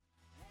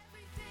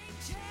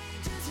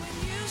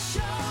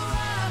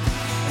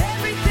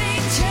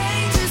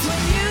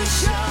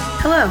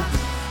Hello,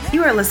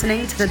 you are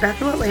listening to the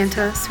Bethel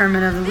Atlanta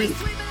Sermon of the Week.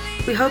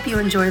 We hope you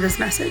enjoy this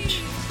message.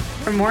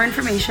 For more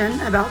information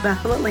about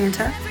Bethel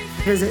Atlanta,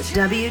 visit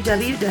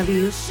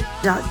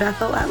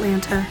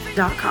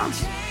www.bethelatlanta.com.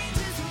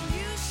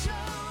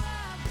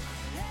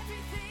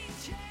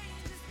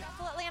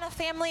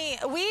 Family,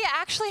 we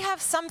actually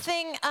have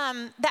something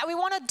that we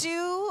want to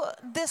do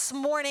this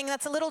morning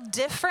that's a little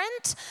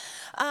different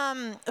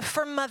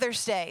for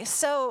Mother's Day.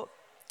 So,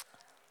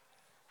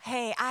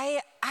 hey, I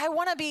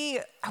want to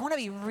be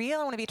real.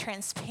 I want to be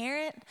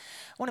transparent.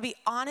 I want to be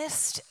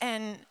honest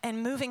and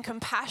move in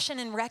compassion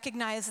and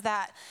recognize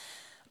that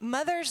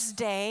Mother's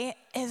Day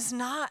is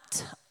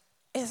not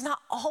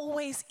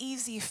always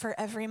easy for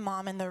every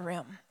mom in the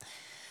room.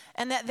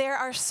 And that there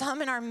are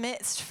some in our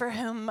midst for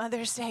whom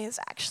Mother's Day is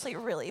actually a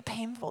really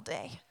painful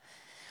day.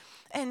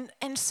 And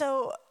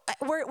so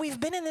we've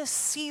been in this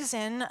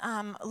season,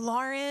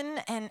 Lauren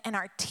and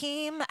our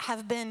team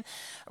have been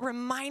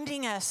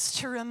reminding us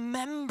to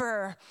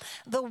remember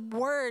the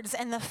words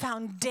and the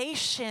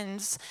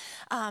foundations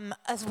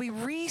as we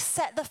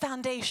reset the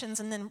foundations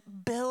and then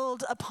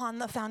build upon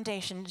the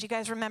foundation. Do you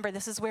guys remember?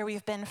 This is where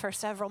we've been for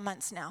several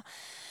months now.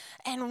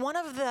 And one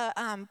of the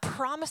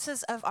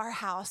promises of our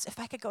house, if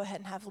I could go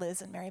ahead and have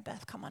Liz and Mary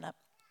Beth come on up.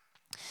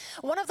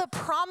 One of the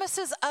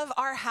promises of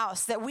our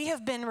house that we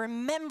have been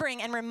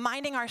remembering and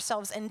reminding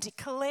ourselves and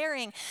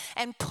declaring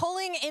and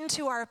pulling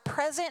into our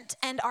present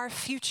and our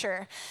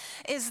future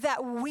is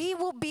that we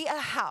will be a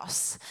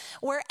house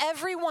where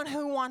everyone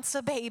who wants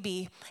a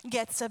baby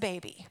gets a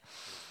baby.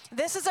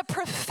 This is a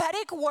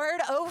prophetic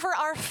word over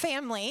our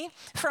family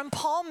from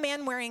Paul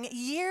Manwaring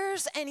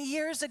years and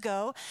years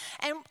ago.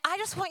 And I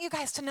just want you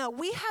guys to know,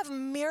 we have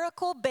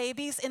miracle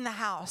babies in the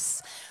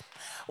house.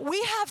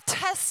 We have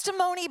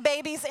testimony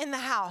babies in the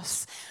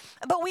house.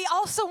 But we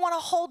also want to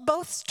hold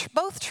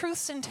both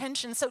truths and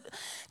tensions. So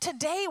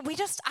today,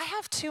 I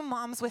have two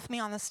moms with me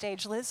on the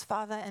stage, Liz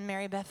Fava and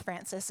Mary Beth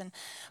Francis, and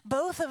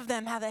both of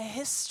them have a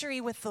history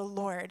with the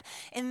Lord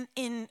in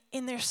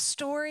their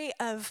story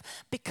of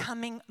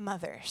becoming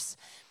mothers,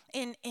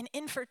 in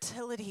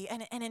infertility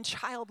and in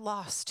child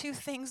loss, two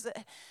things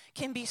that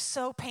can be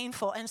so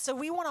painful. And so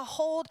we want to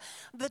hold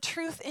the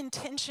truth in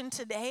tension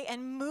today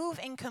and move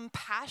in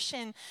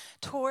compassion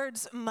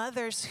towards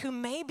mothers who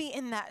may be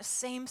in that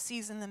same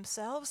season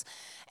themselves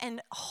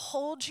and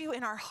hold you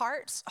in our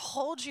hearts,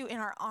 hold you in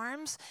our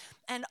arms,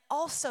 and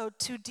also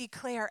to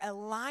declare a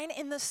line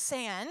in the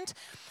sand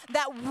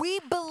that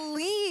we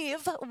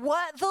believe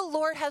what the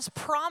Lord has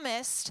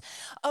promised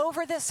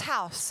over this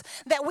house,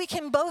 that we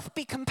can both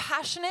be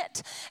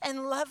compassionate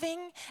and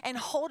loving and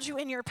hold you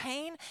in your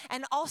pain,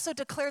 and also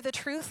declare the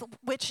truth,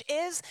 which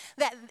is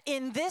that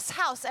in this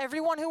house,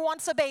 everyone who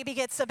wants a baby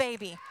gets a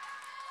baby.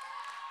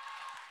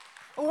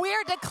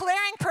 We're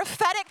declaring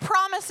prophetic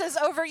promises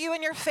over you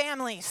and your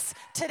families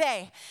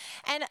today.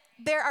 And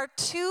there are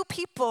two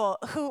people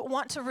who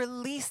want to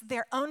release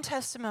their own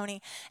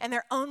testimony and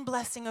their own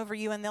blessing over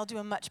you, and they'll do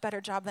a much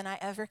better job than I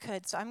ever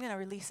could. So I'm going to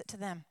release it to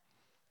them.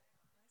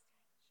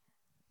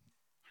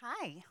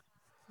 Hi.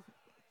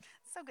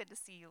 So good to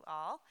see you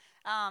all.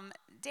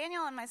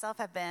 Daniel and myself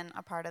have been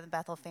a part of the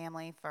Bethel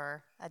family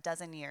for a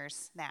dozen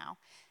years now.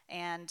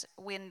 And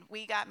when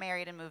we got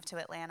married and moved to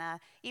Atlanta,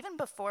 even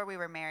before we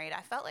were married, I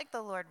felt like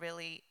the Lord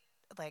really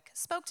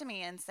spoke to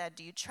me and said,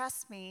 "Do you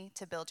trust me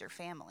to build your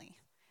family?"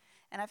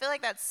 And I feel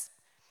like that's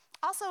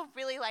also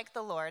really like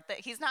the Lord,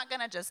 that he's not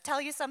going to just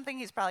tell you something,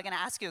 he's probably going to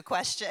ask you a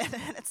question.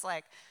 And it's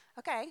like,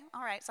 okay,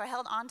 all right. So I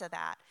held on to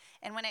that.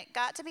 And when it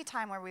got to be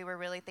time where we were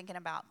really thinking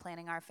about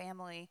planning our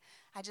family,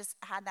 I just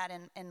had that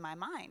in my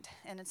mind.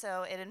 And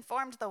so it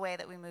informed the way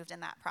that we moved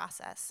in that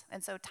process.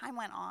 And so time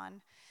went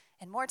on,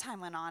 and more time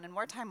went on, and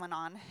more time went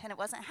on, and it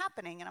wasn't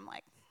happening. And I'm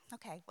like,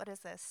 okay, what is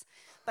this?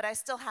 But I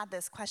still had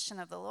this question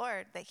of the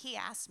Lord that he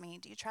asked me,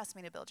 do you trust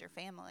me to build your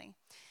family?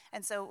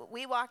 And so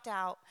we walked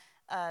out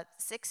a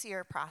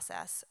 6-year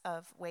process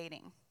of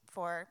waiting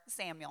for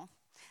Samuel,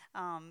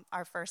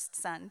 our first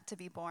son, to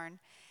be born.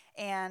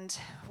 And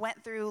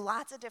went through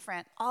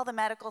all the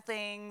medical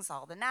things,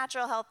 all the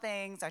natural health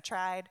things. I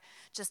tried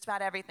just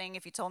about everything.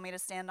 If you told me to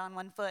stand on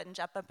one foot and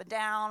jump up and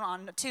down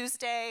on a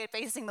Tuesday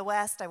facing the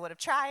west, I would have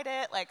tried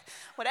it.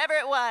 Whatever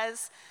it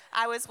was,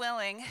 I was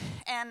willing.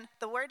 And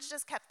the words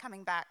just kept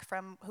coming back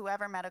from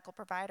whoever medical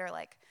provider,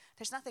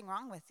 there's nothing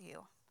wrong with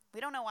you. We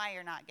don't know why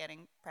you're not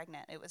getting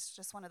pregnant. It was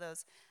just one of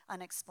those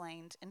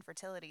unexplained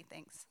infertility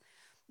things.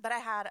 But I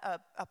had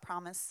a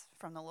promise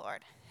from the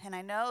Lord, and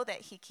I know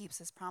that he keeps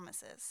his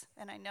promises,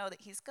 and I know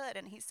that he's good,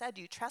 and he said,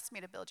 "Do you trust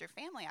me to build your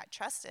family?" I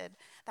trusted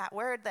that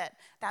word, that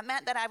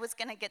meant that I was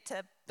going to get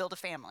to build a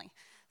family.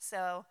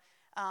 So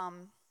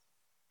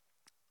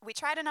we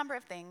tried a number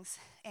of things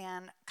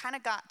and kind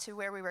of got to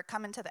where we were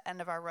coming to the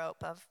end of our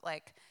rope of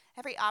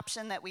every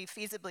option that we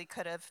feasibly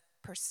could have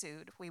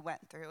pursued, we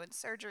went through, and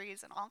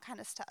surgeries and all kind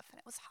of stuff. And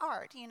it was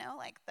hard,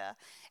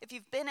 if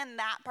you've been in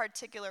that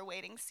particular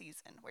waiting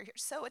season where you're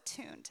so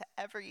attuned to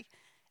every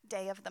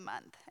day of the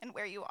month and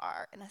where you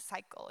are in a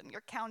cycle, and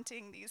you're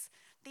counting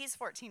these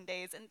 14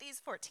 days and these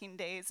 14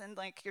 days, and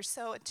like you're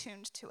so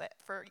attuned to it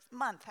for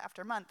month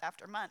after month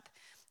after month.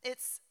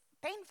 It's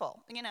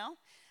painful,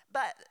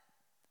 But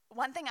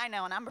one thing I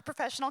know, and I'm a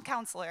professional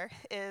counselor,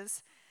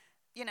 is,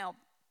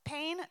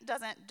 pain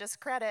doesn't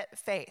discredit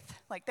faith.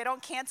 Like, they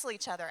don't cancel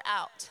each other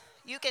out.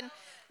 You can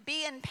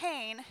be in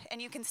pain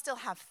and you can still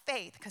have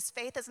faith, because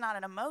faith is not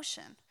an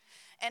emotion.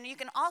 And you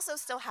can also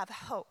still have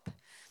hope.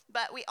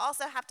 But we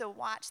also have to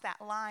watch that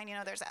line.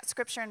 There's that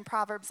scripture in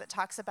Proverbs that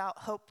talks about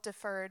hope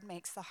deferred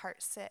makes the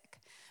heart sick,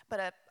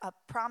 but a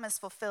promise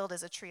fulfilled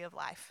is a tree of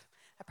life.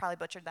 I probably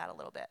butchered that a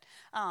little bit.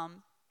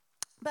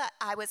 But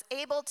I was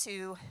able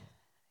to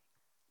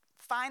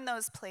find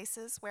those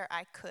places where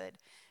I could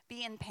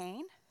be in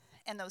pain,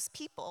 and those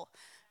people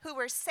who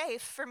were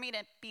safe for me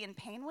to be in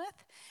pain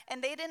with.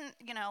 And they didn't,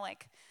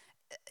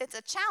 it's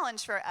a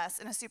challenge for us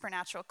in a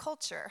supernatural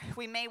culture.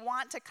 We may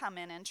want to come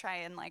in and try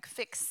and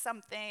fix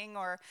something,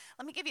 or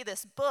let me give you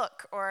this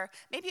book, or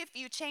maybe if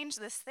you change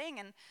this thing.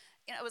 And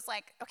it was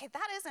like, okay,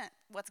 that isn't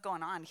what's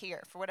going on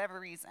here for whatever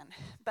reason.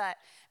 But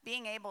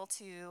being able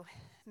to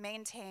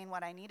maintain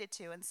what I needed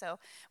to. And so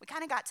we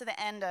kind of got to the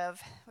end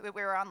of, we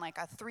were on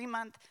a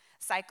 3-month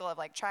cycle of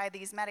try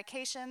these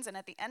medications. And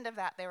at the end of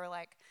that, they were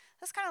like,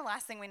 that's kind of the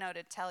last thing we know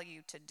to tell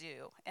you to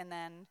do. And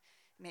then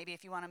maybe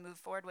if you want to move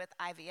forward with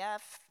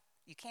IVF,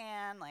 you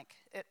can,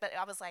 but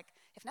I was like,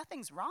 if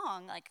nothing's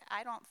wrong,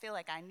 I don't feel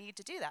like I need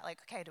to do that.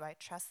 Okay, do I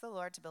trust the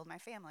Lord to build my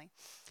family?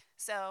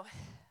 So,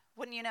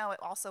 wouldn't you know, it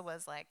also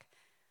was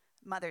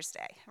Mother's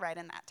Day right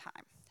in that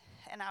time.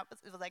 And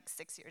it was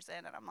 6 years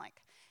in, and I'm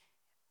like,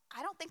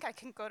 I don't think I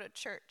can go to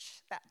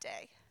church that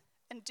day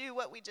and do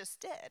what we just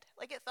did.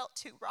 It felt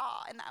too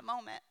raw in that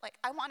moment.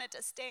 I wanted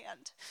to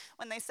stand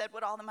when they said,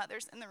 would all the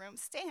mothers in the room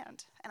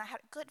stand? And I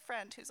had a good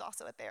friend who's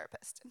also a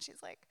therapist, and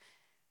she's like,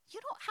 you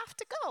don't have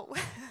to go.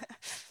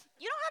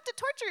 You don't have to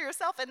torture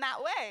yourself in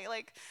that way. You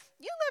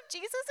love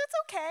Jesus, it's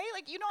okay.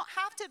 You don't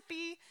have to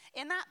be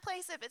in that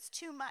place if it's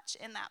too much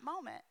in that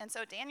moment. And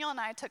so Daniel and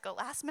I took a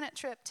last-minute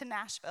trip to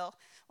Nashville,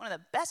 one of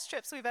the best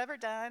trips we've ever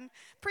done.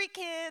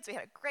 Pre-kids, we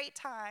had a great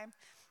time.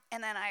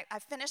 And then I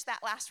finished that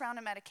last round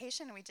of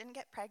medication, and we didn't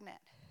get pregnant.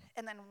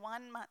 And then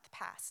 1 month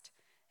passed,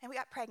 and we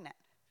got pregnant.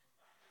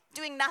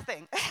 Doing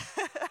nothing.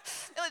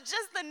 It was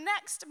just the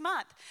next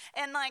month.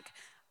 And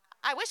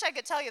I wish I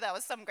could tell you that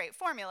was some great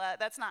formula.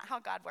 That's not how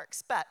God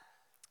works. But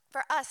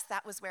for us,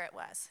 that was where it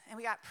was. And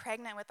we got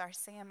pregnant with our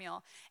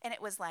Samuel. And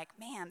it was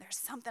man, there's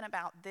something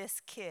about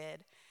this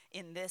kid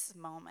in this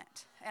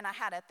moment. And I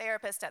had a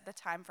therapist at the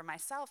time for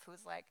myself who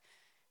was like,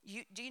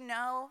 do you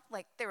know,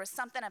 there was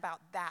something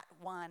about that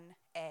one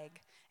egg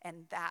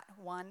and that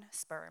one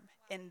sperm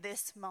in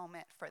this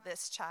moment for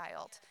this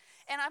child.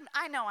 And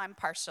I know I'm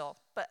partial,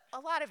 but a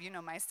lot of you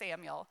know my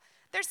Samuel.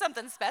 There's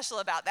something special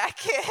about that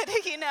kid,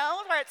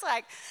 where it's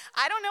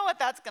I don't know what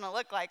that's going to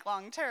look like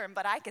long term,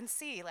 but I can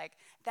see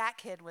that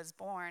kid was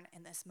born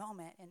in this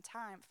moment in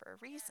time for a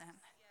reason.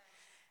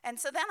 And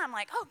so then I'm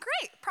like, oh,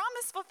 great,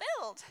 promise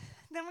fulfilled.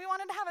 Then we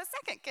wanted to have a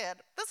second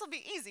kid. This will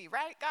be easy,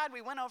 right? God,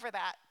 we went over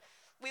that.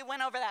 We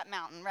went over that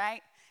mountain, right?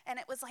 And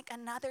it was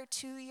another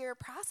 2-year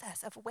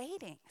process of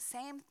waiting,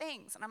 same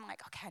things. And I'm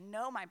like, okay, I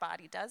know my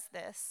body does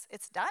this.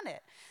 It's done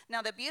it.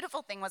 Now, the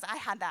beautiful thing was I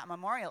had that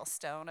memorial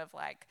stone of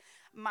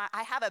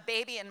I have a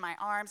baby in my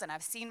arms, and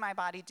I've seen my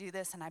body do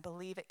this, and I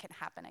believe it can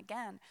happen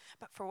again.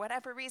 But for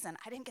whatever reason,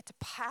 I didn't get to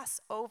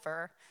pass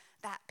over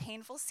that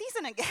painful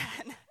season again,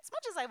 as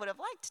much as I would have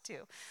liked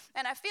to.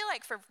 And I feel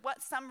for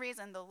some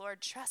reason, the Lord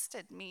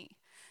trusted me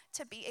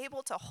to be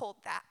able to hold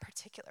that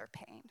particular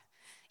pain.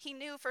 He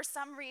knew for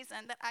some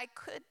reason that I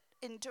could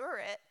endure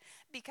it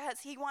because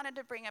he wanted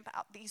to bring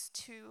about these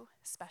 2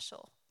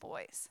 special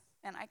boys.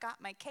 And I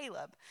got my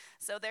Caleb.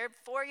 So they're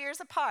 4 years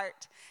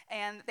apart,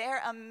 and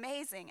they're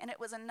amazing. And it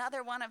was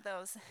another one of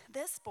those,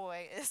 this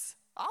boy is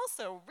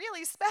also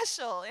really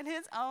special in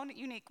his own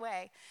unique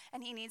way,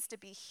 and he needs to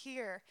be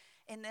here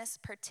in this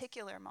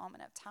particular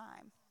moment of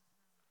time.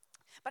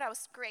 But I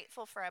was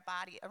grateful for a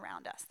body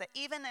around us that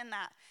even in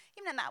that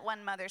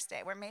one Mother's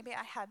Day where maybe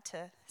I had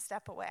to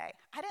step away,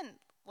 I didn't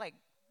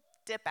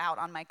dip out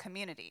on my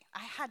community.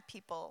 I had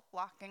people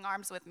locking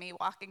arms with me,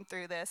 walking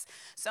through this,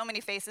 so many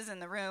faces in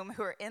the room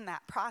who are in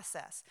that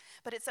process.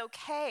 But it's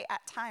okay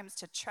at times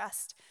to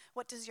trust,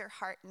 what does your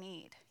heart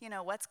need?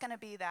 What's going to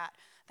be that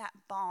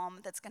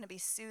balm that's going to be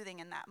soothing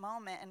in that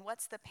moment, and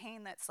what's the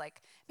pain that's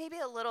maybe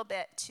a little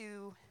bit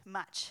too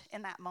much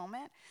in that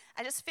moment?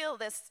 I just feel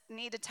this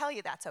need to tell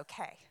you that's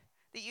okay.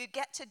 That you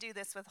get to do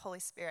this with Holy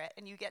Spirit,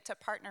 and you get to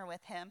partner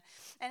with him,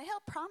 and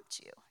he'll prompt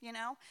you,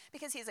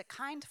 because he's a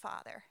kind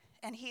father,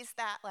 and he's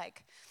that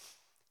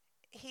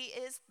he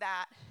is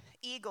that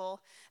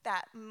eagle,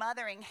 that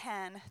mothering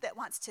hen that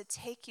wants to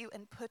take you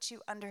and put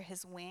you under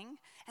his wing,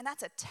 and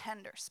that's a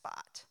tender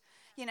spot.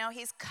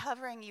 He's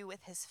covering you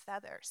with his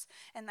feathers,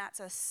 and that's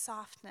a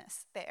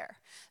softness there.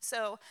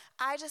 So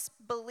I just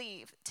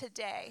believe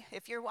today,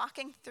 if you're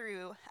walking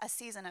through a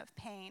season of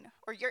pain,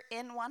 or you're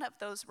in one of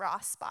those raw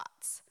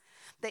spots,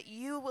 that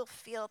you will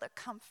feel the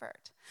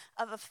comfort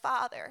of a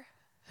father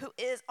who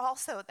is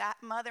also that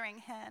mothering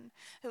hen,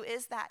 who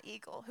is that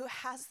eagle, who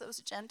has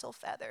those gentle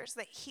feathers,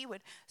 that he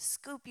would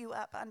scoop you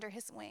up under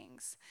his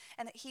wings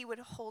and that he would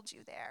hold you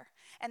there,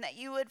 and that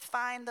you would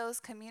find those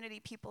community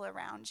people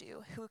around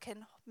you who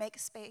can make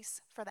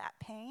space for that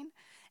pain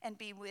and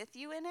be with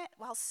you in it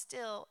while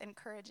still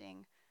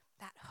encouraging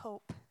that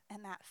hope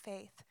and that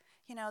faith,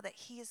 that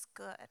he is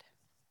good.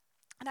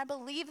 And I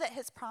believe that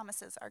his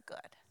promises are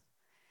good.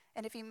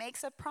 And if he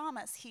makes a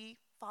promise, he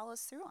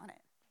follows through on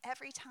it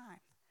every time.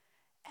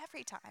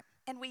 Every time.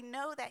 And we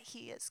know that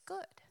he is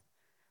good,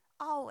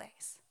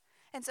 always.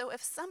 And so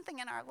if something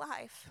in our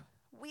life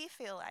we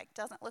feel like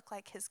doesn't look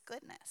like his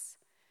goodness,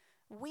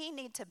 we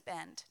need to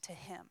bend to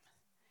him.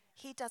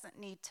 He doesn't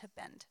need to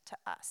bend to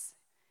us.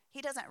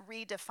 He doesn't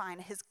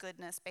redefine his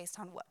goodness based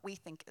on what we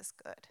think is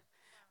good.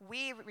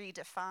 We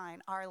redefine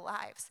our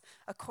lives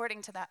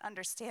according to that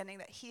understanding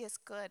that he is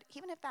good,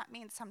 even if that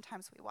means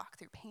sometimes we walk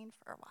through pain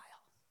for a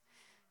while.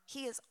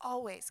 He is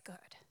always good.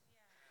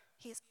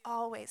 He's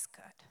always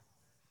good.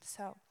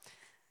 So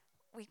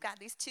we've got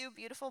these two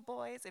beautiful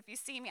boys. If you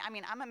see me,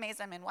 I'm amazed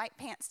I'm in white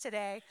pants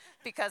today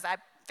because I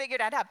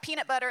figured I'd have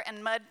peanut butter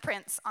and mud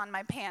prints on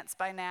my pants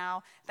by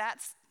now.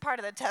 That's part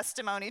of the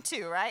testimony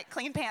too, right?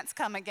 Clean pants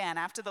come again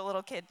after the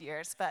little kid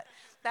years, but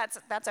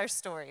that's our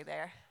story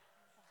there.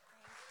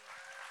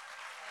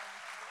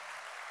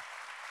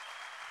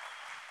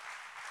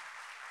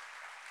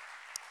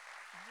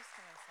 I'm just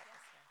going to set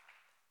this here.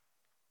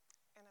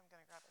 And I'm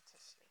going to grab a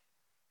tissue.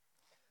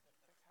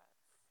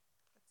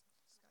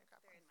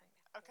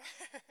 Okay.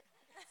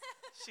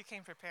 She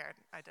came prepared.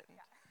 I didn't.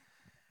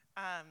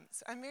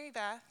 So I'm Mary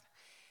Beth,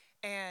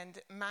 and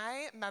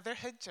my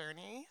motherhood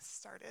journey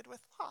started with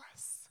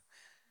loss.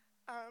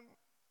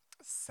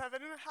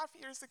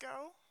 7.5 years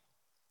ago,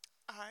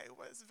 I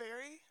was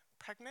very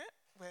pregnant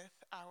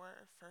with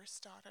our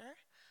first daughter,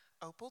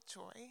 Opal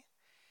Joy,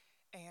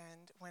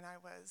 and when I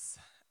was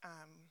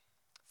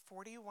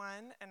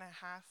 41 and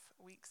a half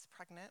weeks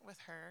pregnant with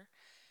her,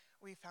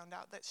 we found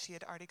out that she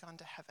had already gone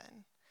to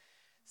heaven.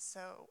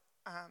 So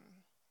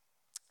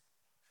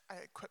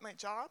I quit my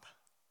job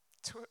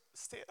to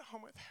stay at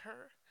home with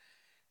her,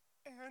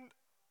 and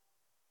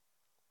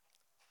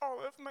all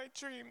of my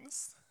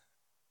dreams,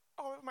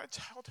 all of my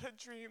childhood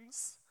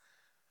dreams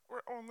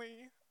were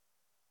only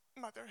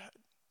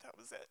motherhood. That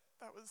was it.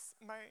 That was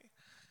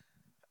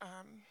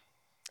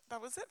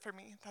that was it for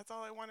me. That's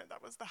all I wanted.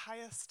 That was the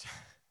highest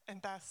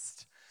and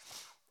best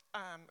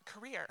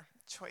career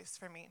choice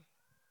for me.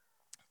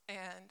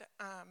 And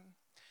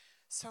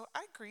so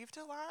I grieved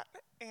a lot,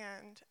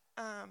 and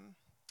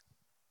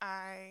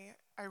I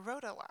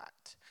wrote a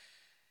lot.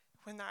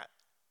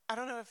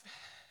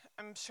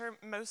 I'm sure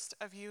most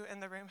of you in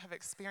the room have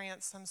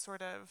experienced some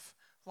sort of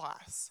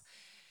loss.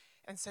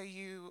 And so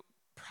you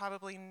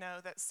probably know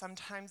that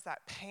sometimes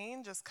that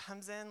pain just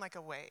comes in like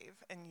a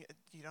wave, and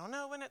you don't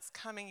know when it's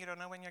coming, you don't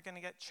know when you're going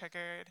to get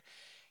triggered,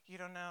 you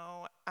don't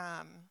know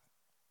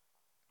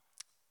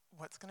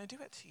what's going to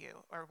do it to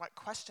you, or what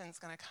question's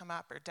going to come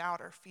up, or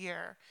doubt, or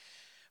fear.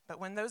 But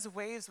when those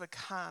waves would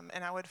come,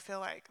 and I would feel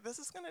like, this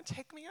is going to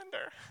take me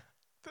under,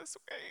 this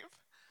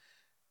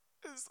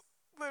wave is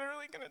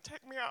literally going to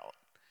take me out,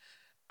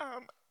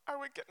 I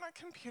would get my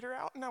computer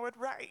out, and I would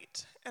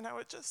write, and I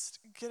would just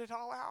get it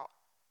all out.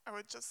 I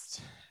would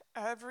just,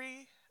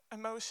 every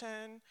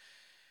emotion,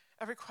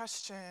 every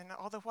question,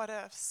 all the what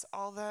ifs,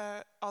 all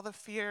the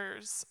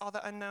fears, all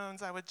the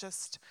unknowns, I would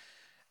just,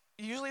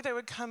 usually they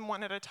would come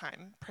one at a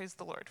time, praise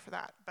the Lord for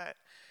that, but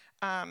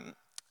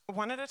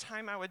one at a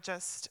time I would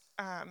just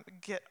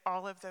get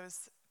all of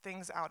those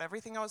things out,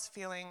 everything I was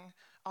feeling,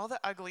 all the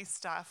ugly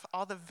stuff,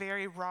 all the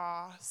very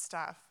raw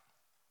stuff,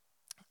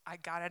 I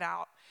got it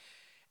out.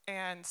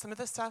 And some of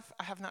the stuff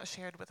I have not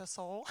shared with a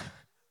soul,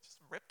 just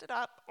ripped it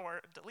up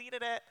or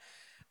deleted it.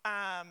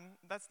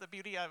 That's the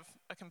beauty of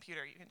a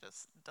computer. You can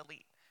just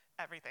delete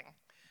everything.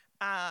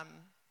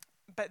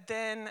 But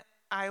then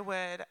I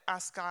would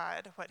ask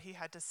God what he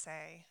had to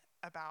say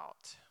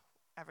about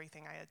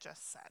everything I had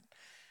just said.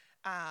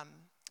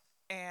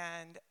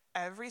 And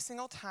every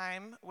single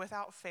time,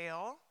 without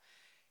fail,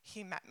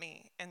 he met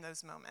me in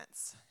those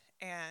moments.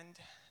 And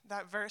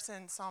that verse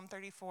in Psalm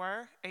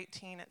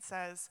 34:18, it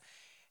says,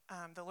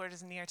 the Lord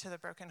is near to the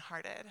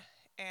brokenhearted.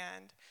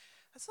 And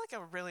that's like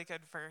a really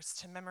good verse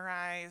to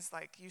memorize.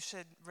 Like, you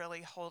should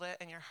really hold it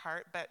in your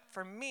heart. But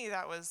for me, it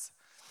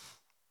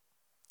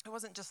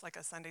wasn't just like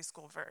a Sunday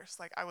school verse.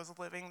 Like, I was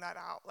living that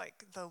out.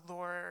 Like, the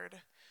Lord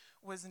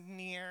was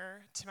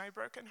near to my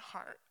broken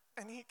heart,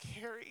 and he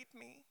carried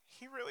me.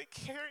 He really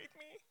carried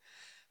me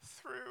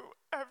through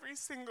every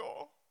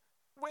single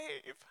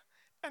wave.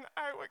 And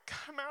I would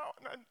come out,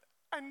 and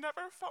I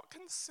never felt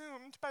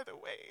consumed by the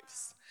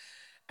waves.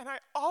 And I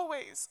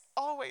always,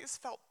 always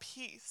felt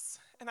peace.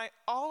 And I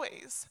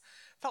always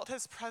felt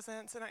his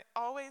presence. And I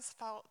always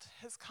felt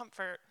his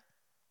comfort.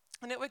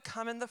 And it would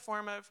come in the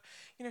form of,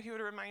 he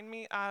would remind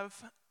me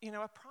of, a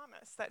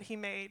promise that he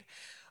made,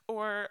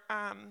 or,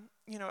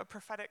 a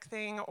prophetic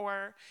thing,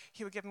 or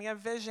he would give me a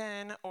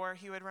vision, or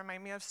he would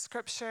remind me of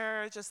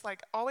scripture, just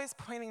like always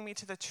pointing me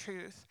to the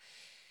truth.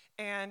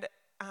 And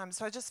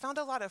so I just found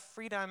a lot of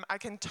freedom. I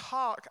can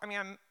talk. I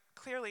mean,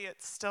 clearly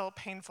it's still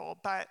painful,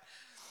 but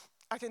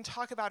I can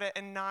talk about it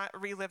and not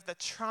relive the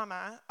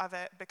trauma of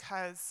it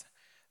because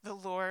the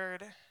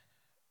Lord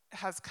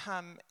has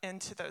come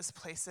into those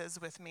places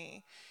with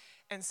me.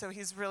 And so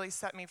he's really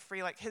set me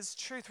free. Like, his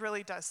truth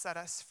really does set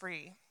us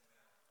free.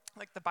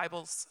 Like, the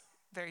Bible's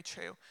very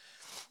true.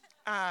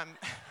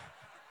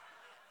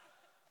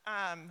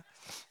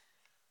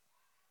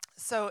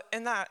 So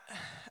in that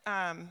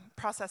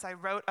process, I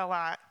wrote a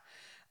lot.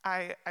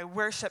 I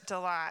worshiped a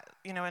lot.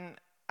 You know, in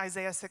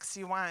Isaiah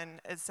 61,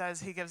 it says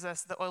he gives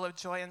us the oil of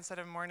joy instead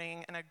of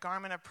mourning and a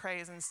garment of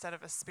praise instead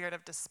of a spirit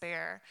of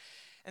despair.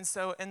 And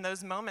so in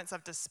those moments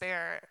of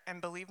despair,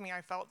 and believe me,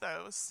 I felt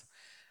those,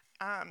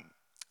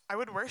 I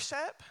would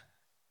worship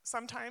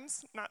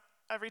sometimes, not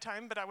every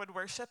time, but I would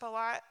worship a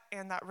lot,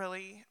 and that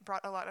really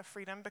brought a lot of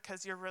freedom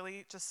because you're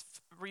really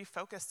just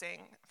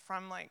refocusing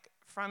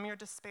from your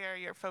despair,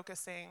 you're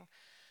focusing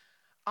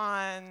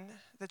on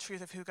the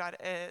truth of who God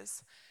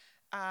is.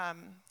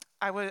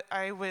 I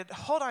would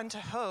hold on to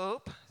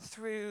hope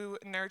through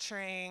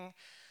nurturing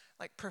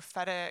like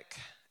prophetic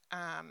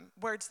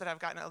words that I've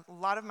gotten. A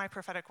lot of my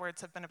prophetic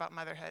words have been about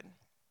motherhood,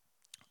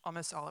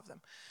 almost all of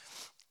them.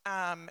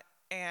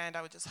 And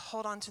I would just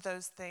hold on to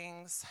those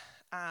things.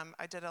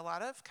 I did a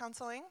lot of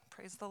counseling.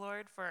 Praise the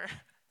Lord for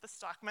the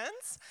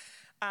Stockmans.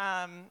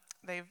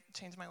 They've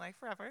changed my life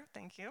forever.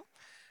 Thank you.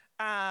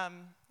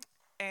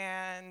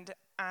 And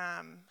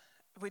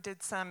we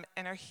did some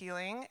inner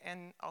healing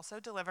and also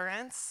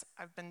deliverance.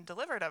 I've been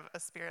delivered of a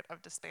spirit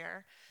of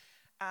despair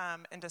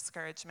and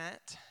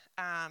discouragement.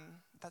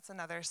 That's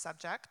another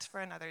subject for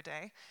another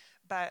day.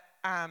 But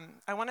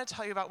I want to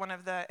tell you about one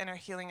of the inner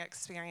healing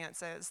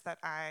experiences that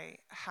I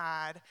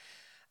had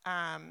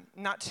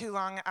not too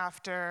long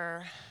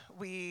after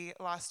we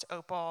lost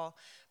Opal.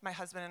 My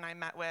husband and I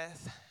met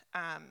with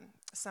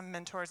some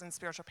mentors and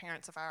spiritual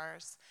parents of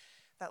ours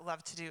that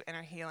love to do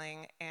inner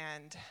healing.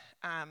 And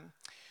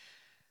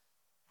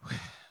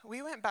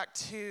we went back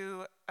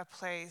to a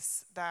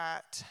place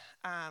that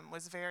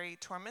was very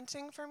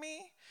tormenting for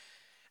me.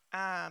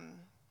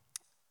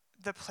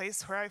 The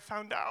place where I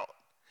found out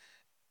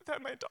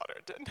that my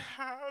daughter didn't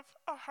have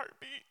a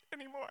heartbeat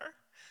anymore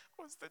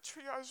was the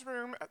triage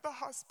room at the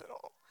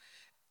hospital.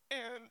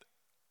 And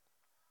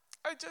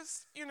I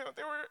just,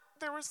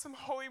 there were some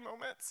holy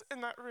moments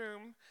in that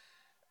room,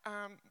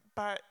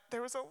 but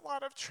there was a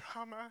lot of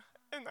trauma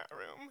in that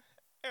room,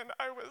 and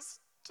I was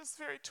just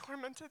very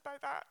tormented by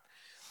that.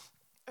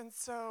 And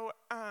so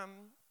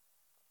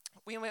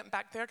we went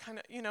back there, kind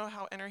of, you know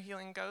how inner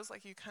healing goes,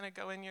 like you kind of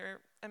go in your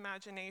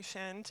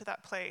imagination to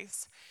that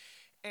place.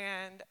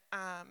 And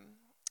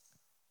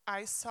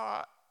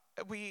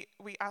we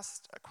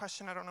asked a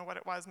question, I don't know what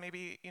it was,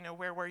 maybe,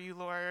 where were you,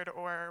 Lord,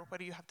 or what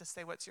do you have to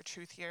say, what's your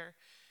truth here?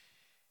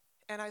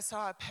 And I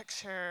saw a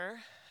picture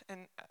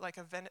and like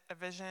a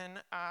vision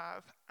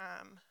of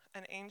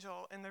an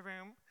angel in the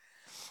room,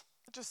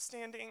 just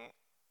standing,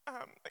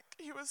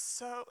 he was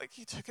so,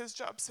 he took his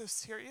job so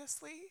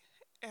seriously,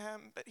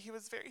 but he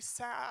was very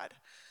sad,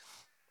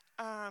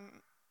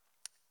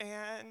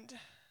 and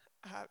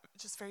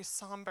just very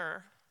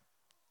somber,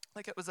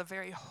 like it was a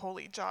very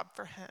holy job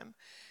for him.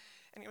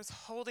 And he was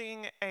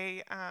holding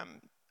a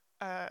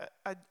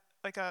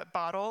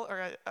bottle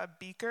or a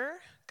beaker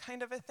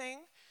kind of a thing.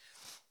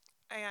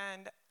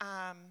 And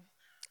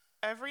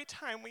every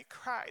time we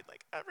cried,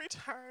 every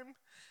time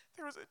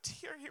there was a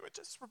tear, he would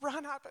just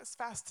run up as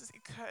fast as he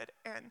could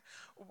and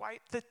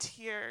wipe the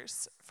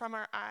tears from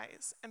our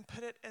eyes and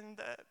put it in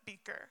the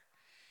beaker.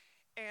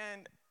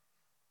 And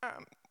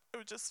it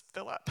would just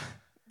fill up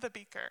the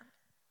beaker.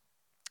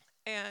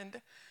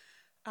 And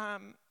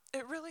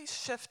it really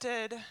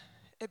shifted.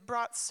 It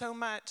brought so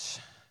much.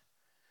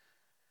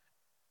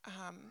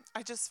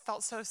 I just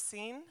felt so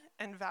seen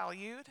and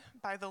valued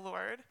by the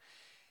Lord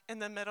in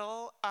the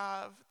middle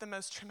of the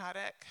most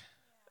traumatic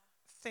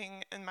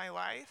thing in my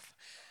life.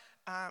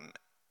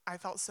 I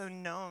felt so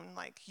known,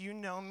 you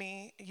know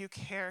me, you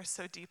care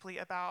so deeply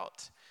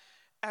about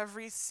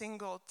every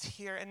single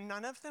tear, and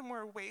none of them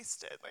were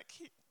wasted.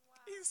 He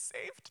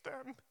saved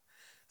them.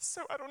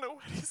 So I don't know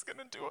what he's going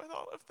to do with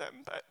all of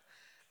them, but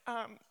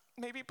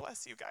maybe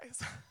bless you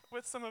guys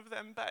with some of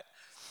them. But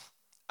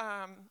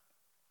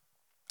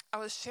I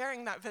was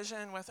sharing that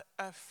vision with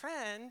a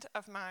friend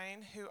of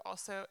mine who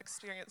also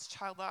experienced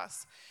child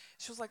loss.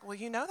 She was like, well,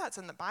 that's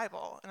in the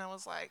Bible. And I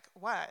was like,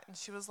 what? And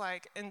she was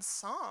like, in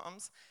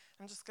Psalms.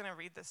 I'm just going to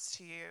read this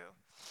to you.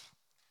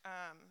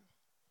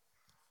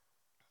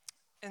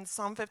 In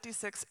Psalm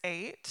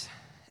 56:8,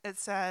 it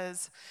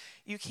says,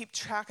 you keep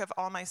track of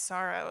all my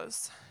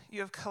sorrows.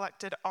 You have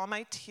collected all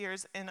my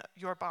tears in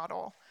your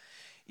bottle.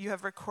 You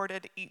have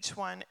recorded each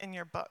one in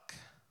your book.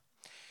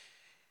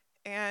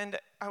 And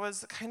I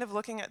was kind of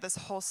looking at this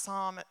whole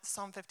psalm,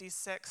 Psalm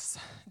 56.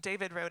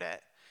 David wrote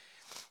it.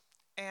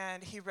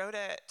 And he wrote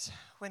it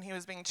when he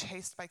was being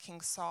chased by King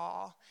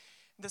Saul.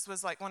 This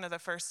was one of the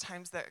first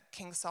times that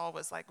King Saul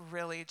was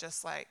really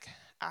just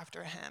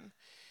after him.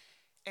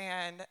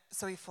 And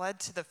so he fled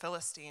to the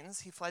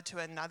Philistines. He fled to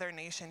another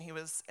nation. He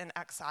was in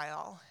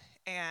exile.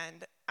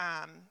 And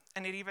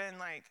it even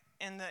like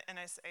in the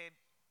NASB,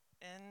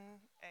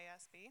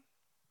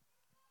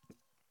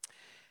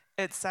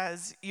 it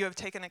says, you have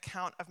taken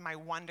account of my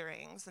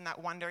wanderings. And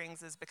that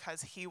wanderings is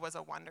because he was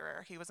a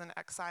wanderer. He was in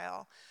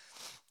exile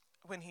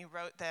when he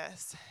wrote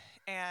this.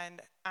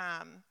 And,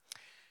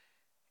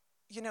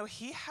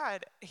 he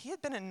had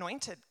been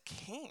anointed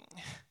king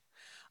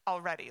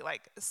already.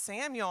 Like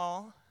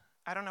Samuel,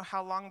 I don't know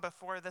how long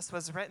before this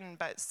was written,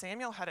 but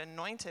Samuel had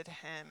anointed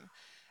him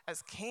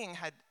as king,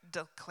 had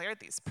declared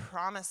these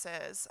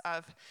promises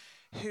of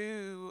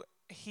who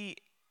he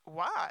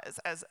was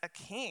as a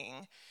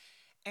king.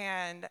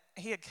 And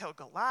he had killed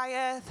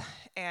Goliath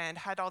and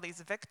had all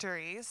these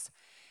victories.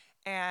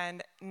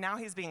 And now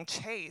he's being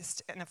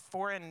chased in a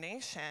foreign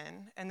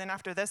nation. And then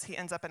after this, he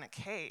ends up in a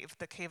cave,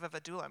 the cave of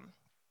Adullam.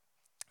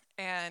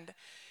 And,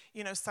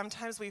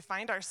 sometimes we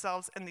find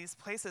ourselves in these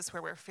places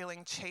where we're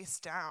feeling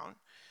chased down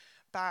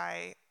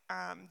by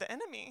the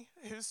enemy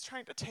who's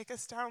trying to take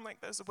us down like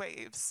those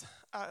waves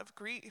of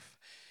grief,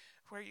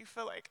 where you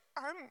feel like,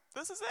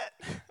 this is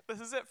it.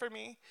 This is it for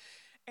me.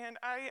 And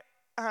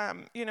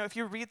if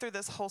you read through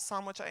this whole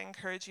psalm, which I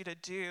encourage you to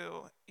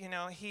do,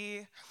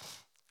 he,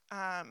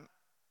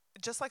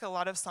 just like a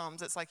lot of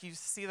psalms, it's like you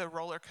see the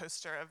roller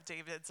coaster of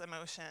David's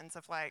emotions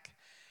of like,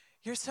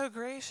 you're so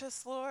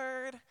gracious,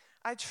 Lord.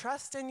 I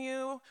trust in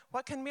you.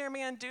 What can mere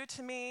man do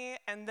to me?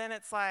 And then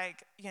it's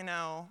like, you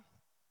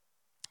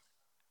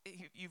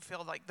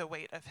feel like the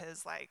weight of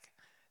his, like,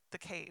 the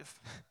cave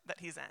that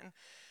he's in.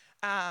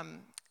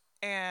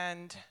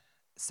 And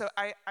so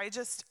I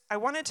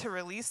wanted to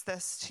release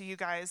this to you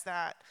guys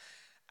that,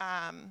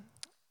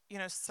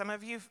 some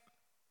of you,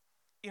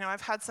 I've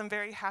had some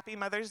very happy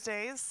Mother's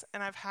Days,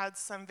 and I've had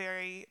some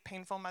very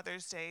painful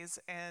Mother's Days,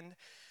 and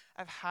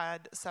I've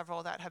had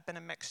several that have been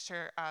a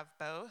mixture of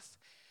both.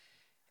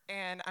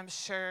 And I'm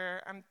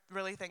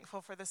really thankful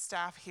for the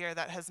staff here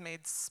that has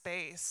made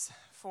space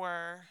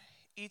for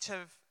each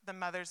of the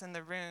mothers in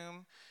the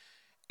room,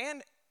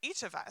 and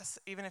each of us,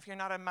 even if you're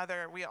not a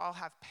mother, we all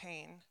have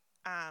pain,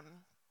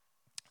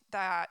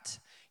 that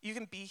you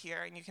can be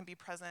here and you can be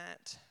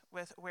present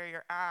with where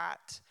you're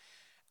at,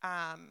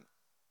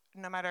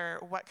 no matter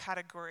what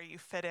category you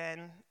fit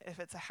in, if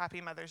it's a happy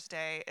Mother's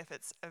Day, if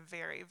it's a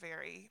very,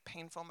 very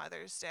painful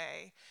Mother's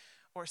Day,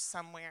 or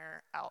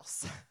somewhere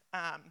else.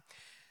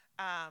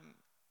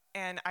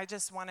 And I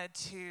just wanted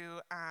to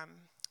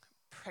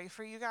pray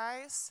for you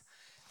guys.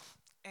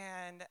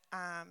 And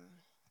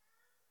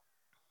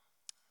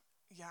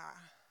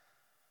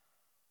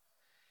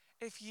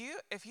if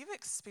you've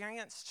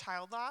experienced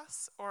child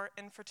loss or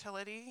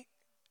infertility,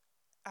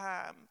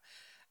 I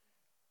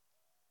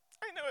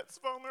know it's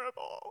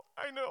vulnerable.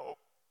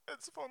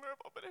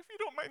 But if you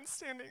don't mind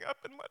standing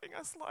up and letting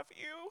us love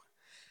you,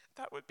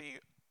 that would be,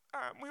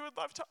 we would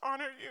love to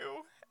honor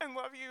you and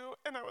love you,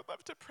 and I would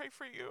love to pray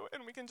for you,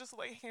 and we can just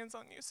lay hands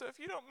on you. So if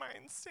you don't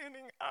mind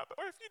standing up,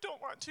 or if you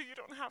don't want to, you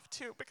don't have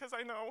to, because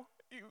I know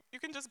you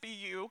can just be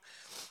you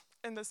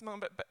in this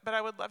moment, but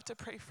I would love to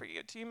pray for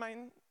you. Do you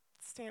mind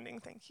standing?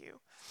 Thank you.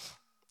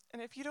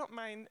 And if you don't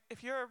mind,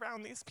 if you're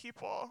around these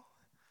people,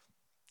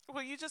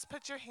 will you just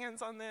put your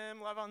hands on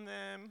them, love on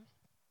them?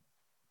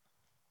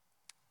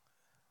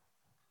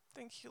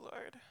 Thank you,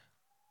 Lord.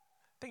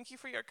 Thank you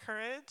for your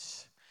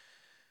courage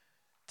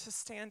to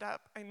stand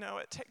up. I know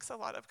it takes a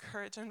lot of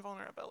courage and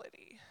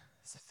vulnerability.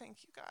 So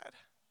thank you, God.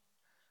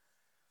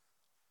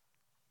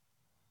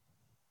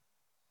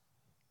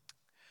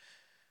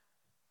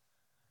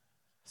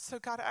 So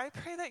God, I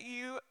pray that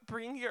you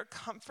bring your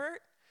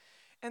comfort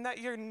and that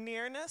your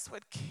nearness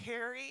would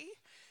carry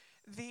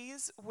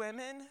these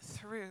women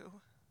through.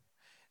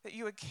 That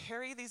you would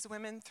carry these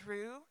women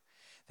through,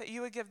 that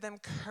you would give them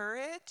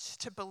courage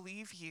to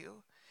believe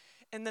you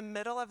in the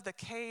middle of the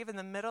cave, in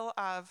the middle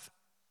of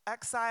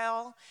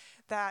exile,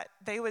 that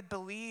they would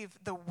believe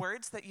the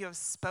words that you have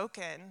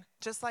spoken,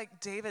 just like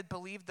David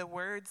believed the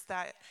words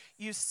that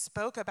you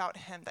spoke about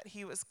him, that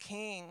he was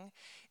king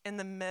in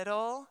the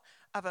middle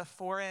of a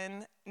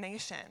foreign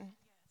nation.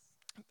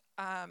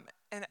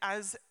 And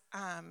as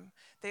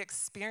they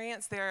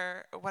experience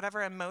their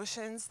whatever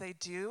emotions they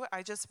do,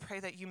 I just pray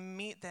that you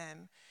meet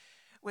them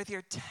with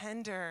your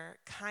tender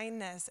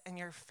kindness and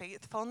your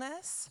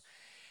faithfulness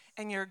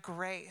and your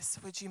grace.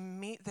 Would you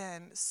meet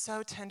them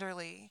so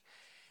tenderly?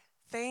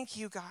 Thank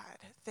you, God.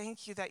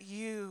 Thank you that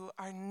you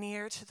are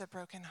near to the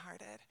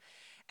brokenhearted.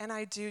 And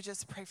I do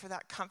just pray for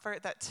that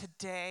comfort, that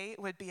today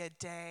would be a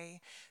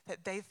day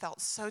that they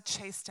felt so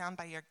chased down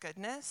by your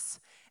goodness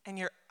and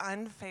your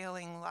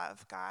unfailing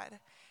love, God.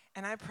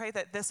 And I pray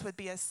that this would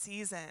be a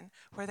season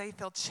where they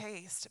feel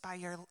chased by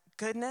your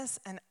goodness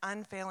and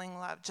unfailing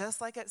love, just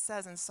like it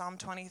says in Psalm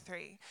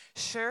 23.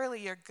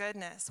 Surely your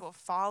goodness will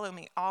follow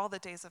me all the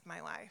days of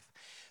my life.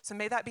 So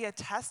may that be a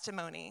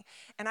testimony.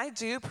 And I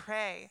do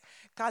pray,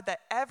 God, that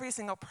every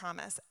single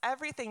promise,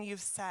 everything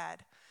you've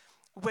said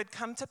would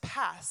come to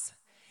pass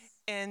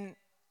in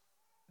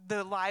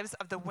the lives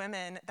of the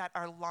women that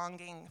are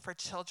longing for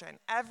children.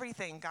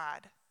 Everything,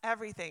 God,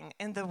 everything,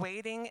 in the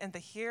waiting, in the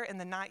here, in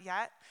the not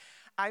yet.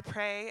 I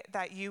pray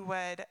that you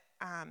would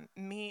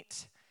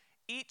meet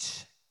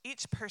each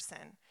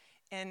person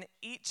in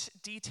each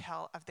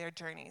detail of their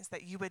journeys,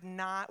 that you would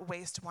not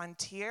waste one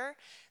tear,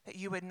 that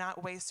you would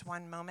not waste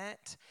one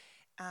moment.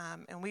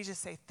 And we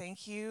just say,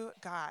 thank you,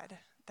 God,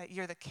 that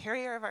you're the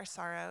carrier of our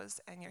sorrows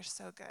and you're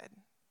so good.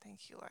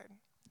 Thank you, Lord.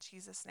 In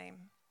Jesus' name,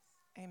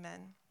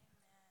 amen.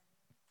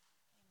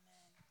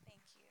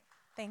 Thank you.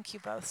 Thank you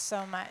both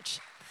so much.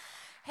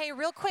 Hey,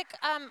 real quick,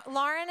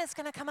 Lauren is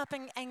going to come up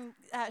and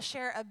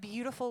share a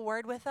beautiful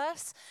word with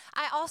us.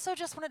 I also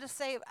just wanted to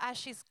say, as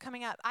she's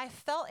coming up, I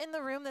felt in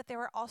the room that there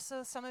were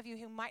also some of you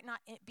who might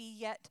not be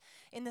yet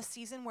in the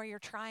season where you're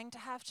trying to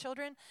have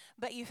children,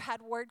 but you've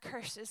had word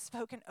curses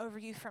spoken over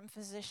you from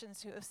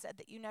physicians who have said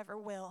that you never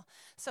will.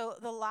 So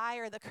the lie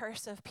or the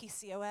curse of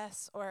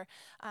PCOS or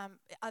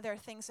other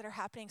things that are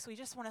happening. So we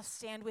just want to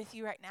stand with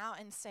you right now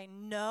and say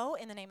no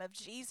in the name of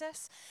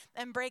Jesus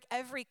and break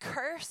every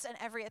curse and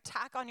every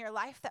attack on your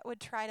life that would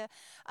try to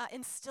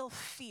instill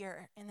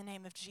fear in the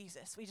name of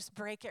Jesus. We just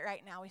break it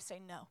right now. We say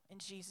no in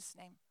Jesus'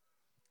 name.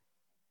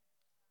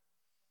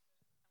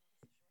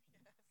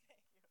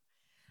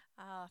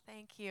 Oh,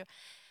 thank you.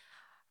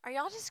 Are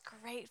y'all just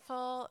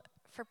grateful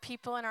for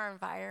people in our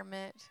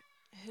environment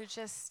who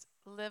just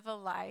live a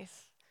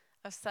life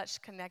of such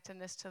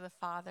connectedness to the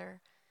Father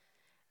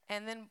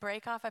and then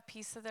break off a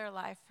piece of their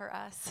life for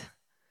us?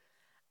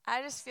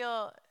 I just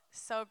feel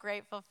so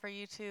grateful for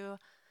you two,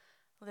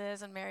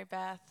 Liz and Mary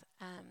Beth,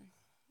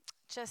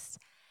 just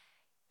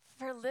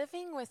for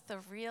living with the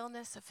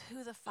realness of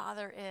who the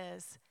Father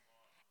is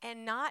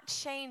and not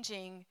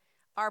changing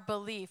our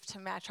belief to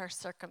match our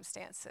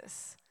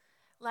circumstances.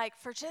 Like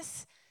for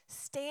just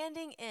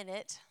standing in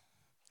it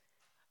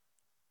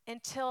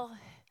until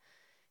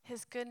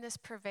his goodness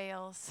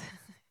prevails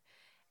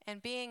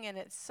and being in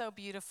it so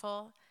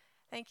beautiful.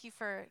 Thank you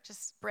for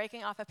just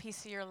breaking off a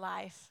piece of your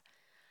life.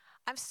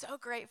 I'm so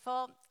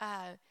grateful.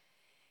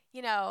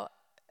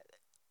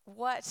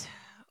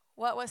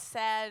 What was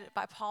said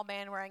by Paul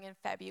Manwaring in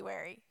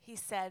February, he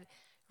said,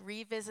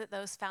 revisit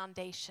those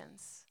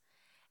foundations.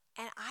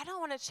 And I don't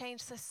want to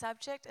change the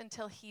subject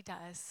until he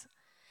does.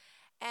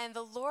 And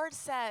the Lord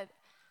said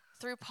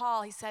through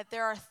Paul, he said,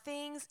 there are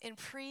things in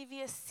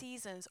previous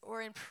seasons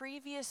or in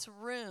previous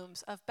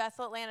rooms of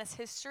Bethel Atlanta's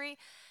history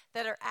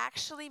that are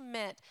actually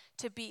meant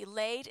to be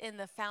laid in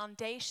the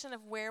foundation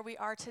of where we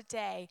are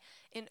today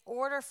in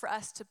order for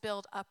us to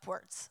build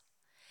upwards.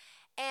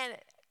 And,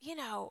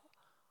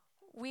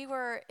 we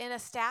were in a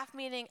staff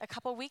meeting a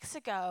couple weeks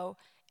ago,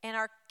 and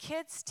our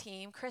kids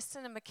team,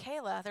 Kristen and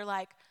Michaela, they're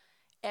like,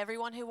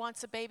 everyone who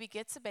wants a baby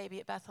gets a baby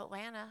at Bethel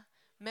Atlanta.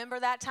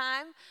 Remember that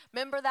time?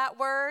 Remember that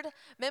word?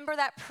 Remember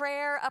that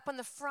prayer up on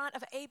the front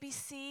of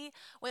ABC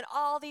when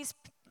all these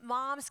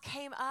moms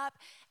came up,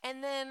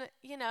 and then,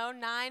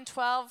 9,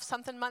 12,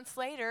 something months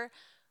later,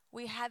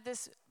 we had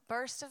this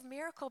burst of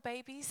miracle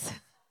babies.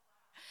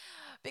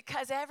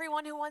 Because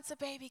everyone who wants a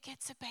baby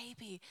gets a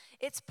baby.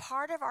 It's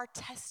part of our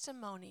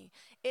testimony.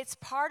 It's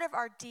part of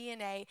our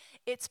DNA.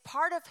 It's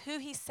part of who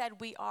he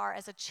said we are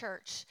as a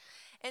church.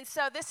 And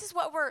so this is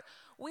what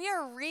we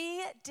are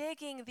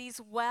re-digging these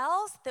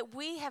wells that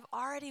we have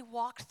already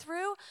walked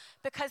through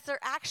because they're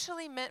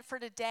actually meant for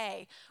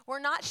today. We're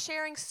not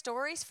sharing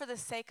stories for the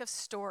sake of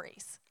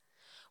stories.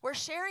 We're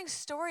sharing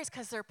stories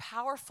because they're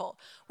powerful.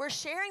 We're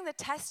sharing the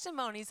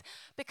testimonies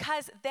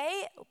because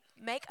they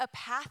make a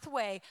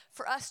pathway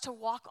for us to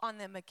walk on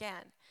them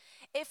again.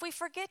 If we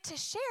forget to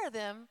share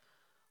them,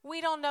 we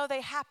don't know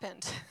they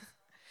happened.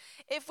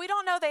 If we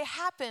don't know they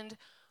happened,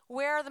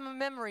 where are the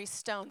memory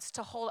stones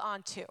to hold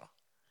on to?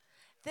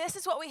 This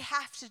is what we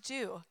have to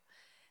do.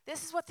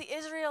 This is what the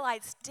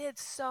Israelites did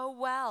so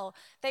well.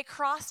 They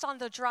crossed on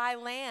the dry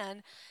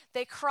land.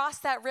 They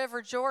crossed that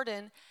river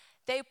Jordan.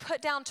 They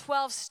put down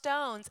 12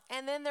 stones,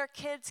 and then their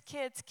kids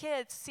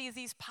see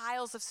these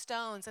piles of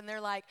stones, and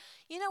they're like,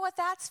 you know what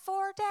that's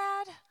for,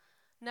 Dad?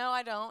 No,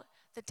 I don't.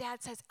 The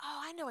dad says,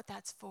 oh, I know what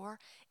that's for.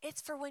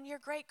 It's for when your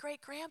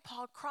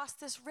great-great-grandpa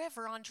crossed this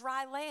river on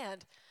dry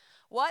land.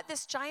 What,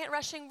 this giant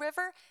rushing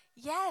river?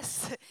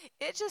 Yes,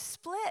 it just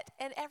split,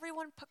 and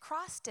everyone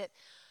crossed it.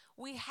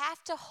 We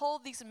have to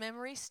hold these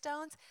memory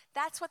stones.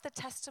 That's what the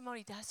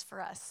testimony does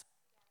for us.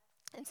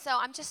 And so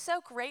I'm just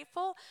so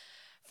grateful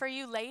for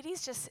you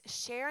ladies just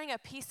sharing a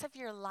piece of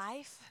your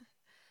life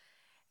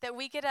that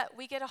we get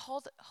to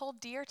hold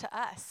dear to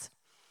us.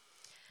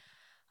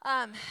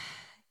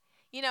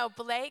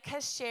 Blake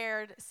has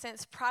shared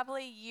since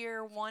probably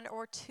year 1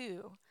 or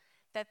 2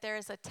 that there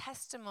is a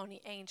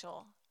testimony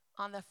angel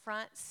on the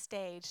front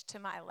stage to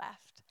my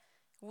left,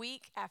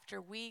 week after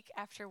week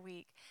after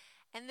week.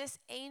 And this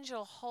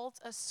angel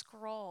holds a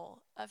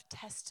scroll of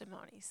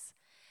testimonies.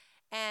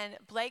 And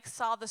Blake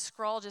saw the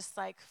scroll just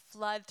like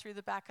flood through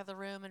the back of the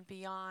room and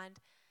beyond.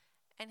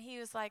 And he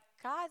was like,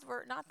 God,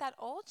 we're not that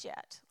old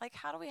yet. Like,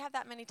 how do we have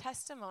that many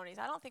testimonies?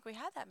 I don't think we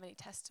had that many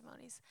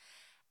testimonies.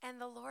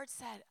 And the Lord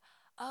said,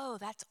 oh,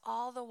 that's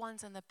all the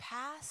ones in the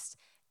past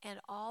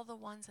and all the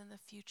ones in the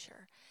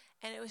future.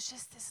 And it was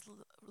just this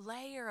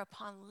layer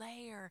upon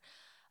layer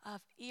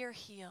of ear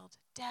healed,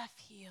 deaf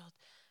healed,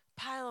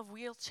 pile of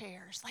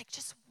wheelchairs, like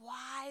just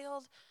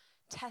wild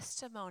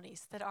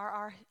testimonies that are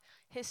our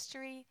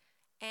history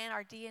and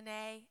our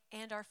DNA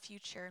and our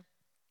future.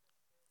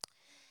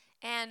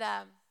 And,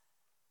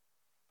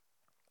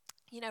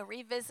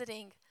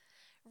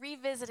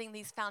 revisiting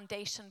these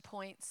foundation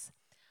points.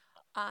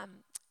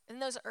 In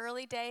those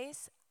early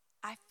days,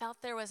 I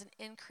felt there was an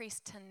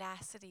increased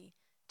tenacity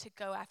to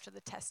go after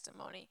the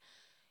testimony.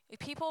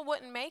 People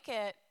wouldn't make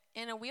it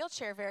in a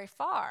wheelchair very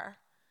far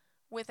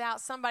without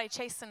somebody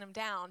chasing them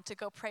down to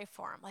go pray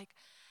for them.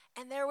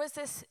 And there was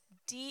this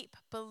deep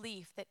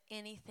belief that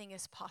anything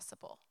is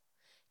possible.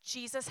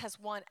 Jesus has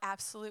won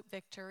absolute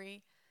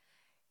victory.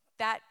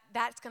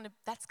 That's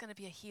gonna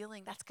be a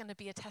healing. That's gonna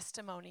be a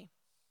testimony.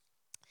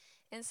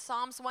 In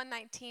Psalms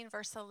 119,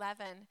 verse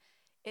 11,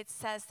 it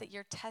says that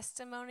your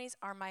testimonies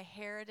are my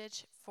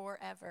heritage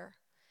forever,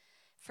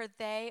 for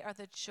they are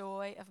the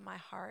joy of my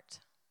heart.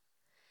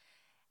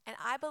 And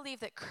I believe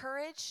that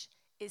courage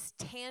is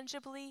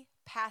tangibly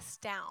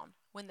passed down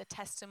when the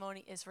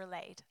testimony is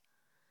relayed.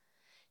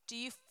 Do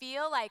you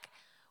feel like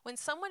when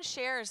someone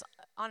shares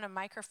on a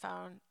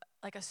microphone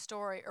like a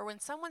story, or when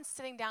someone's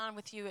sitting down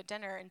with you at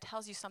dinner and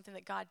tells you something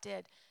that God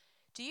did,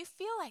 do you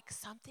feel like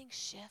something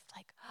shift,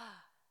 like,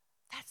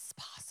 that's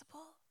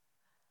possible?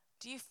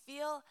 Do you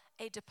feel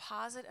a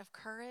deposit of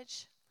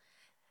courage?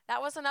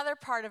 That was another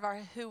part of our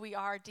who we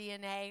are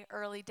DNA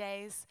early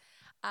days.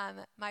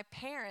 My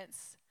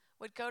parents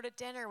would go to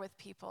dinner with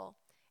people,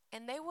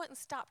 and they wouldn't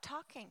stop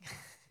talking.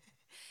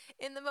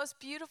 In the most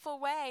beautiful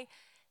way,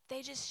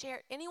 they just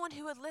shared. Anyone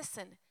who would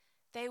listen,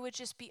 they would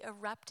just be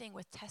erupting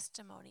with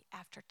testimony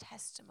after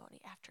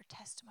testimony after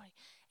testimony.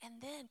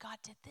 And then God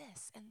did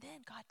this, and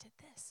then God did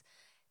this.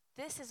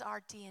 This is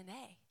our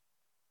DNA.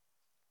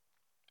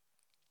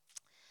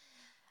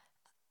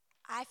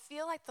 I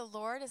feel like the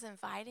Lord is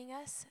inviting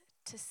us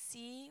to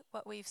see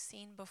what we've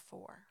seen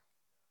before.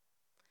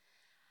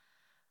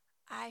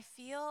 I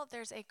feel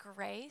there's a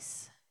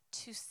grace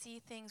to see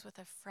things with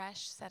a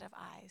fresh set of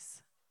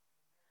eyes.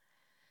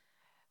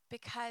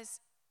 Because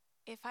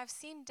if I've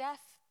seen deaf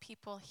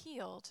people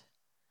healed,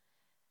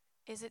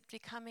 is it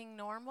becoming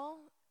normal?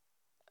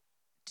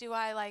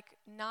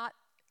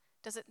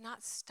 Does it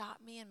not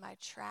stop me in my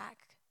track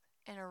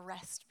and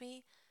arrest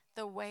me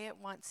the way it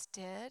once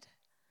did?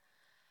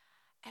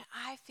 And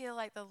I feel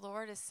like the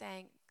Lord is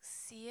saying,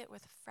 see it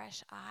with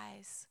fresh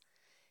eyes.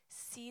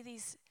 See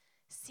these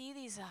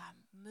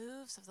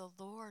moves of the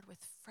Lord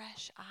with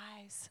fresh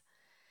eyes.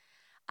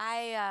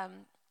 I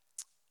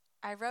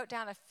wrote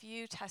down a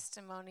few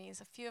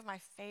testimonies, a few of my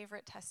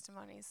favorite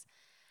testimonies,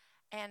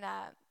 and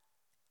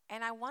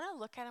I want to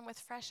look at them with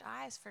fresh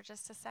eyes for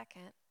just a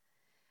second.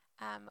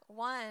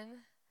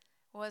 One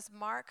was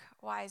Mark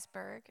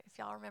Weisberg, if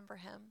y'all remember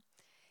him.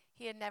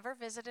 He had never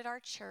visited our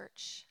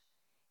church.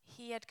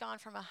 He had gone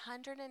from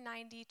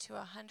 190 to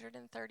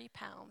 130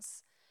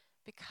 pounds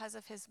because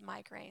of his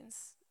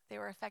migraines. They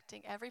were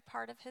affecting every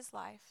part of his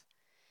life.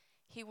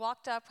 He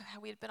walked up.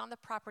 We had been on the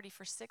property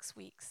for 6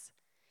 weeks.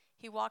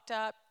 He walked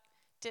up,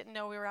 didn't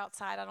know we were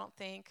outside, I don't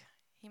think.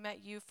 He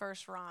met you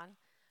first, Ron.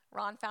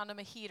 Ron found him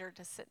a heater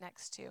to sit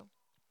next to.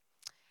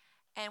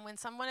 And when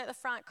someone at the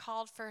front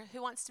called for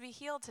who wants to be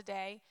healed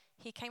today,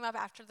 he came up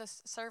after the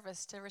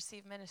service to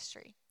receive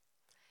ministry.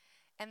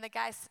 And the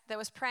guy that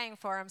was praying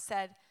for him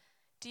said,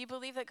 do you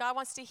believe that God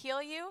wants to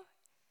heal you?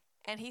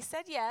 And he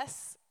said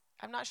yes.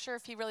 I'm not sure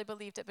if he really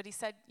believed it, but he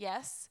said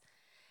yes.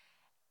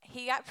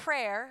 He got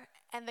prayer,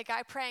 and the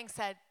guy praying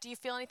said, do you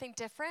feel anything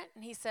different?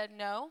 And he said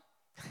no.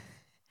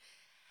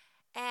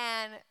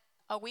 And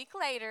a week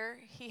later,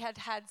 he had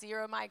had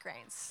 0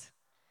 migraines.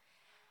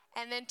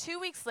 And then 2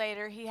 weeks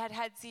later, he had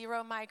had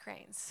 0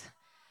 migraines.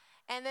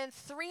 And then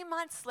 3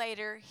 months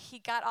later, he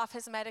got off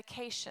his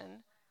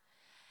medication.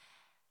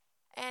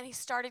 And he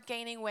started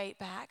gaining weight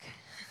back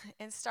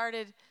and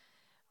started,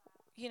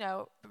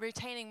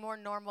 retaining more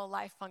normal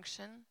life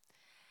function.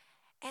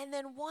 And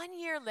then 1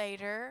 year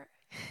later,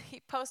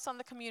 he posts on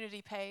the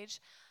community page,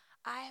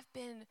 I have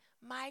been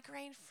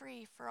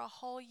migraine-free for a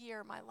whole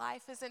year. My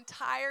life is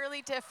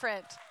entirely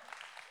different.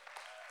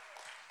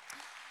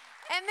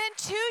 And then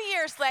 2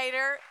 years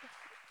later,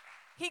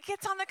 he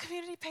gets on the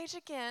community page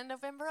again,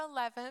 November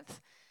 11th.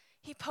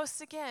 He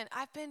posts again,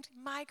 I've been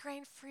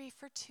migraine-free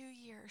for 2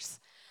 years.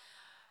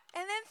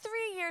 And then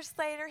 3 years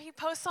later, he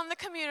posts on the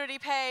community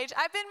page,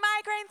 I've been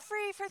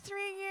migraine-free for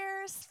 3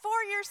 years. 4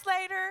 years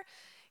later,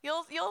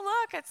 you'll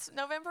look, it's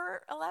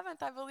November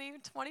 11th, I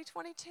believe,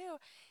 2022.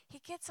 He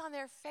gets on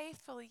there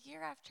faithfully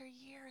year after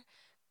year.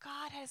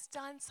 God has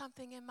done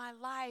something in my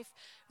life.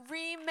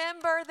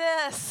 Remember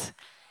this.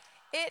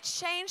 It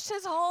changed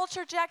his whole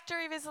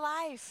trajectory of his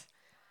life.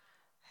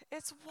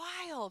 It's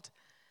wild.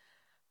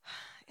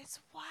 It's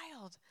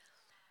wild.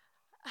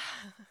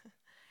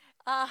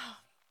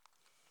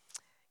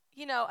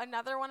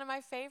 Another one of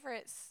my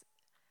favorites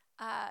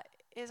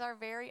is our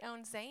very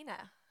own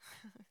Zaina.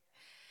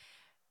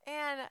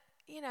 And,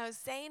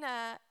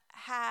 Zaina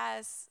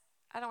has,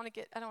 I don't want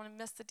to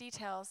miss the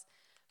details,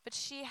 but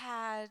she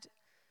had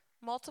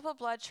multiple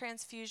blood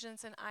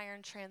transfusions and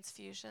iron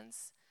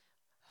transfusions,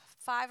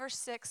 5 or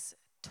 6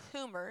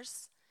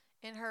 tumors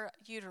in her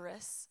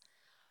uterus.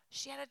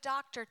 She had a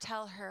doctor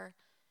tell her,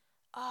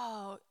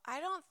 "Oh, I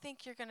don't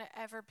think you're going to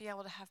ever be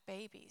able to have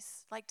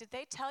babies." Like, did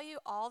they tell you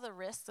all the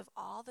risks of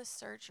all the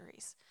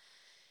surgeries?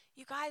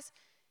 You guys,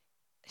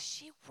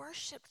 she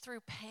worshiped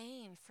through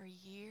pain for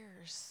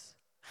years.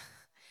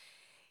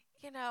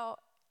 And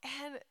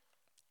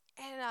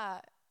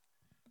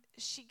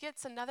she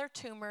gets another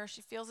tumor.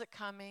 She feels it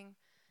coming.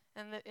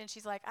 And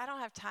she's like, "I don't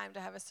have time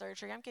to have a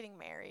surgery. I'm getting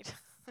married,"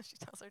 she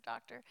tells her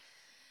doctor.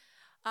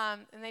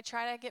 And they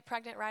try to get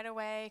pregnant right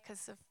away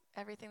because of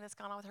everything that's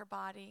gone on with her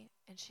body.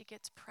 And she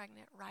gets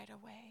pregnant right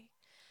away.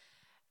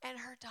 And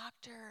her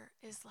doctor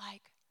is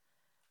like,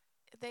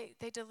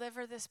 they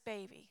deliver this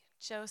baby,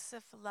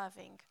 Joseph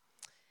Loving.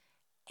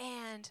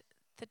 And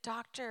the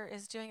doctor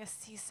is doing a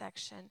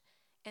C-section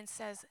and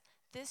says,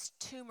 "This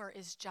tumor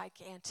is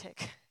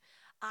gigantic.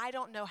 I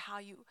don't know how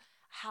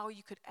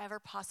you could ever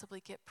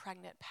possibly get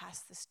pregnant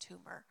past this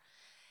tumor."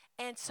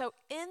 And so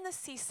in the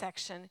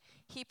C-section,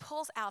 he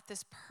pulls out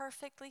this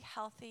perfectly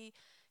healthy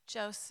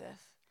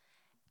Joseph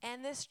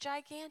and this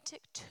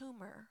gigantic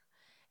tumor.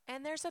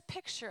 And there's a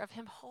picture of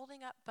him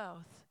holding up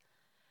both,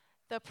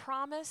 the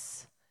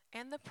promise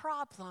and the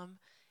problem,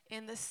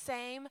 in the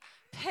same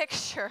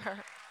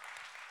picture.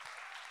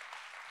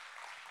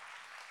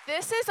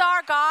 This is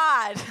our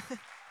God.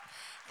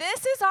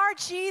 This is our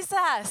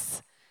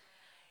Jesus.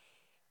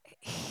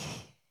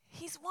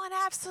 He's won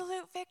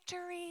absolute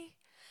victory.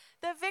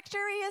 The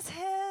victory is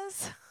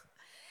his.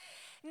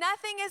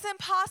 Nothing is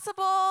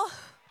impossible.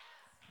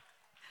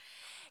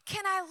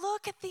 Can I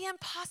look at the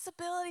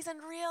impossibilities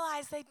and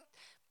realize they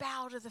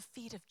bow to the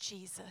feet of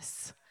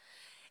Jesus?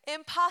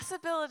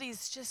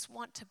 Impossibilities just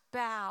want to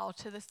bow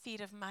to the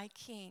feet of my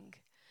King.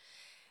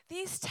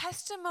 These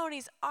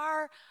testimonies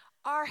are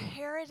our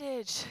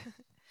heritage.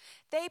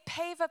 They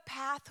pave a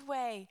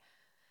pathway.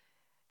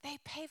 They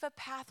pave a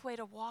pathway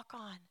to walk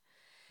on.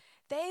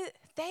 They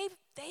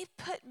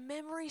put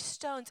memory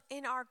stones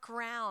in our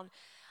ground.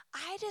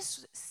 I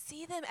just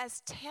see them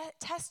as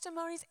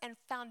testimonies and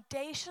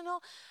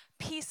foundational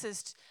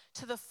pieces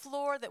to the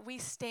floor that we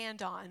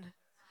stand on.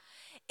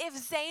 If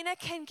Zaina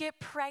can get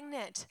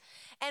pregnant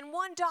and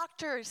one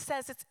doctor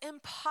says it's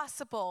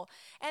impossible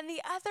and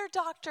the other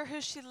doctor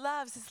who she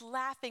loves is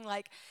laughing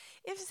like,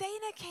 if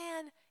Zaina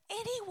can,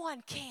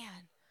 anyone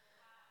can.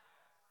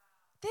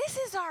 This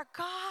is our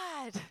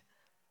God.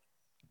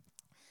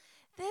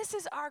 This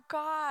is our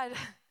God.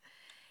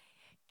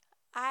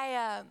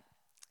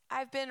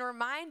 I've been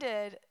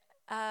reminded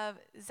of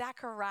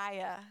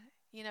Zechariah,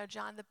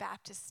 John the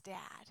Baptist's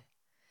dad.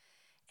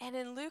 And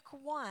in Luke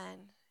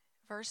 1,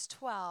 verse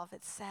 12,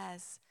 it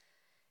says,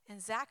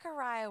 "And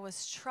Zechariah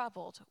was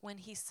troubled when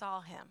he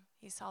saw him."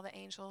 He saw the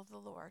angel of the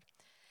Lord.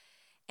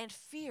 "And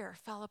fear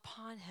fell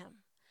upon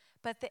him.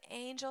 But the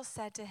angel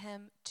said to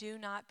him, 'Do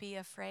not be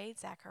afraid,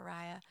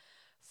 Zechariah,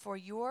 for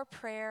your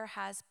prayer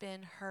has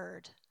been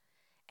heard.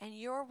 And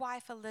your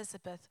wife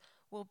Elizabeth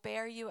will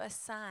bear you a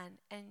son,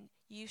 and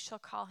you shall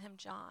call him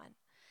John.'"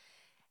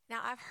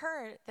 Now, I've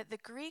heard that the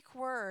Greek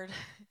word,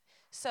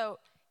 so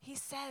he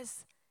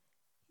says,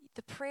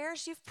 the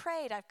prayers you've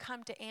prayed, I've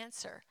come to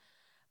answer.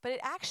 But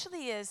it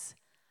actually is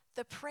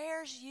the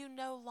prayers you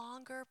no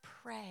longer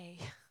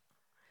pray,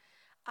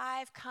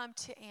 I've come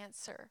to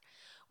answer.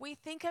 We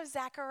think of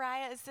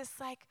Zechariah as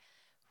this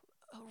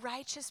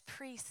righteous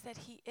priest that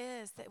he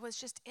is, that was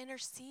just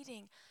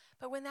interceding.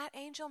 But when that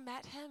angel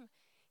met him,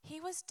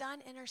 he was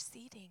done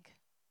interceding.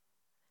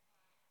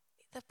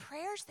 The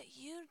prayers that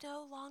you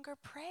no longer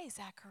pray,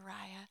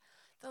 Zechariah,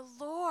 the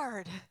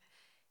Lord,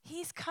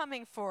 he's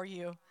coming for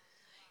you.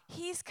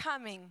 He's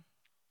coming.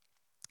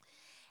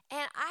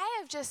 And I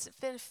have just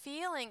been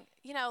feeling,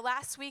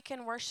 last week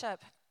in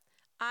worship,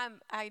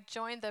 I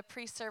joined the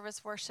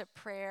pre-service worship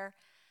prayer.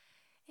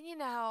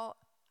 And,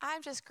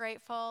 I'm just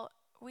grateful.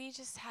 We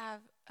just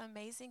have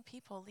amazing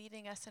people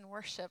leading us in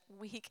worship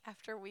week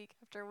after week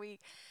after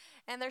week.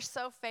 And they're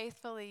so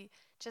faithfully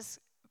just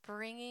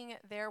bringing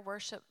their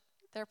worship,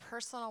 their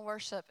personal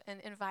worship,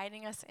 and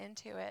inviting us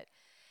into it.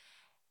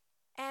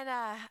 And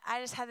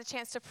I just had the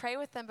chance to pray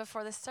with them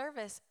before the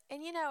service.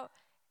 And,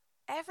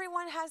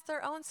 everyone has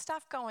their own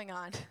stuff going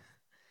on.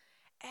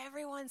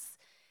 Everyone's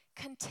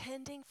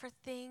contending for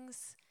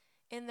things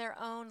in their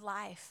own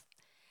life.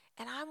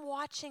 And I'm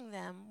watching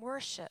them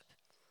worship.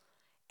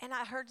 And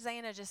I heard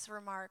Zaina just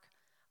remark,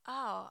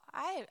 "Oh,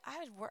 I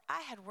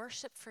had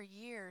worshiped for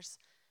years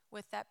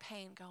with that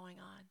pain going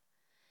on."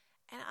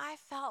 And I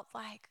felt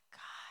like,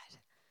 God,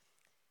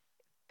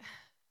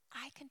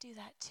 I can do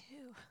that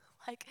too.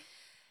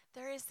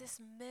 There is this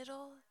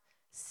middle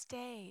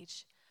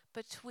stage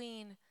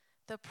between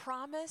the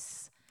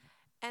promise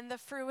and the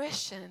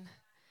fruition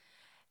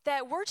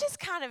that we're just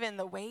kind of in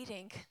the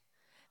waiting.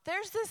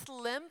 There's this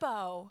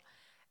limbo.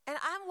 And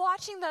I'm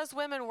watching those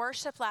women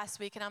worship last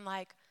week, and I'm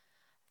like,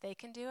 they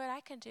can do it,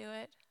 I can do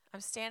it.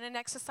 I'm standing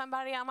next to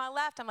somebody on my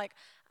left. I'm like,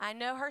 I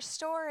know her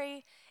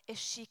story. If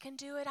she can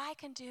do it, I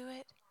can do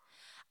it.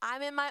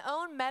 I'm in my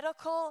own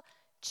medical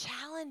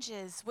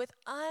challenges with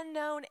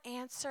unknown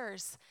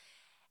answers.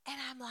 And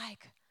I'm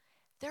like,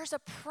 there's a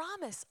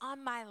promise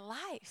on my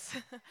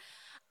life.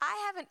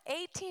 I have an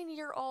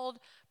 18-year-old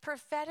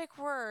prophetic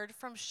word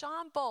from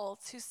Sean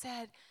Bolts who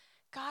said,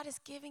 God is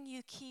giving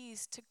you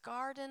keys to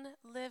garden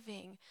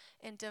living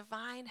and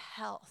divine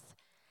health.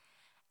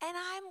 And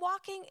I'm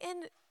walking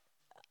in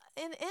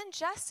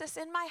injustice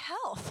in my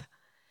health.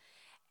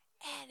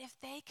 And if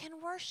they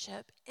can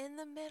worship in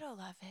the middle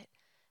of it,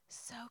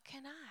 so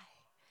can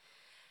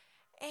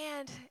I.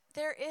 And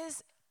there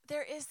is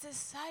this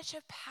such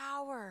a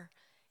power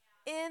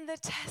in the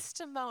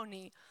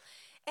testimony.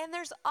 And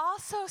there's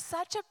also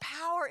such a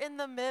power in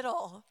the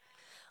middle.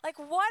 Like,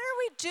 what are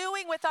we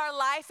doing with our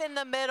life in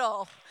the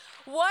middle?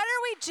 What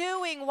are we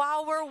doing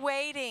while we're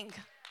waiting?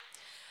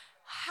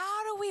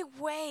 How do we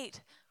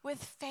wait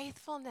with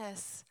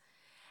faithfulness?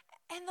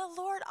 And the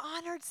Lord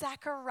honored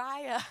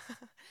Zechariah.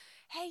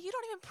 Hey, you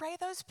don't even pray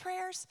those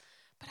prayers,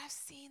 but I've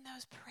seen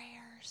those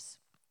prayers.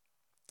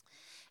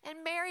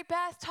 And Mary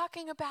Beth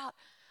talking about,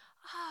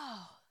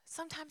 oh,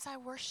 sometimes I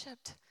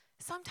worshiped,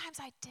 sometimes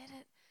I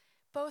didn't.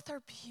 Both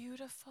are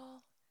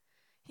beautiful.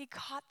 He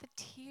caught the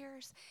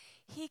tears.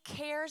 He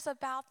cares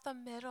about the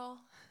middle.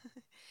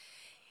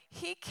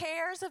 He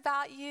cares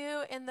about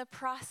you in the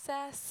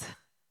process.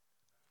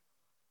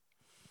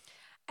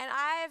 And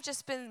I have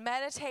just been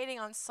meditating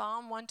on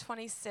Psalm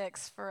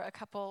 126 for a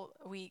couple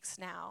weeks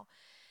now.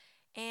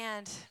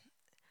 And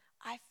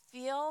I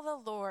feel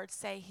the Lord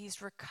say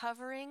he's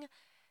recovering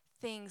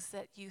things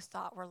that you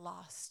thought were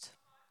lost.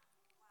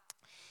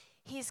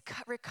 He's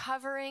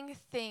recovering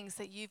things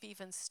that you've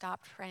even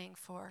stopped praying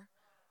for.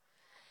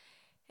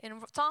 In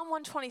Psalm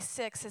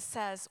 126, it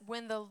says,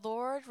 when the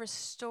Lord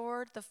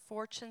restored the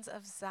fortunes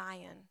of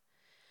Zion,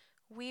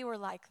 we were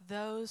like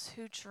those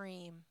who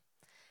dream.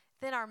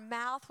 Then our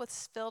mouth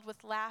was filled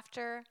with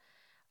laughter,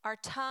 our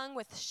tongue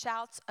with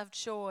shouts of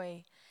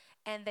joy.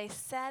 And they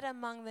said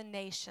among the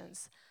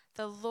nations,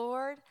 the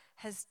Lord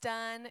has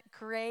done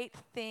great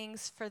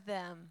things for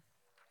them.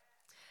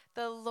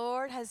 The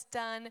Lord has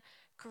done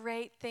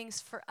great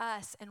things for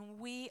us, and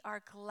we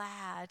are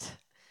glad.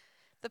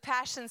 The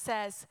Passion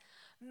says,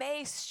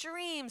 may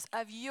streams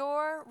of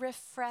your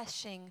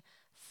refreshing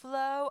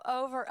flow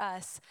over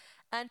us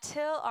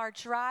until our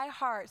dry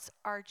hearts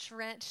are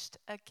drenched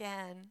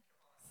again.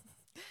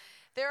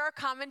 There are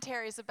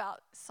commentaries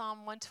about Psalm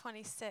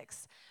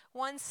 126.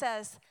 One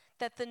says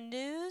that the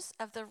news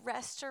of the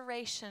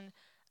restoration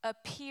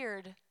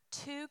appeared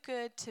too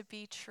good to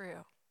be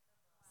true.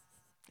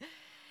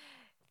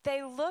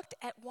 They looked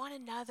at one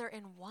another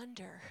in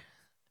wonder.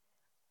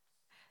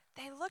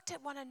 They looked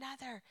at one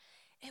another.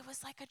 It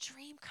was like a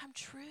dream come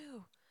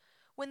true.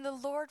 When the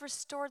Lord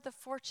restored the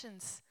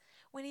fortunes,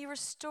 when he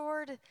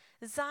restored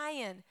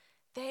Zion,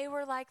 they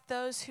were like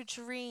those who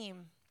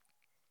dream.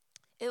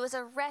 It was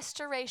a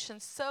restoration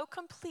so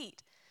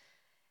complete,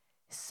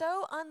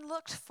 so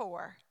unlooked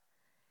for,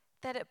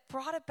 that it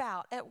brought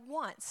about at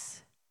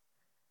once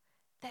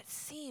that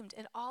seemed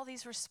in all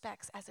these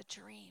respects as a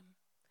dream.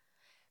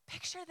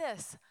 Picture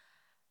this.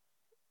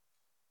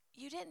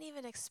 You didn't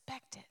even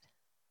expect it.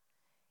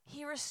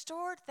 He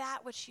restored that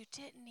which you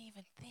didn't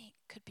even think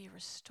could be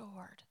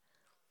restored.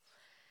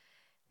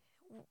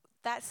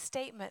 That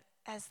statement,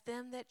 as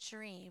them that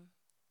dream,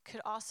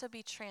 could also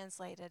be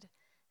translated,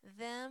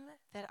 them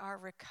that are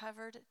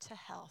recovered to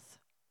health.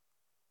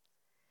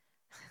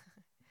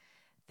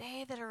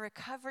 They that are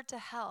recovered to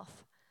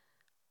health.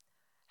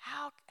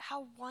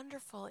 How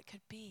wonderful it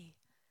could be.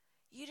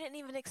 You didn't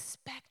even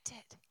expect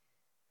it.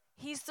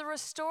 He's the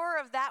restorer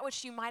of that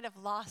which you might have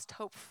lost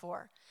hope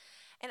for.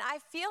 And I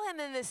feel him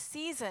in this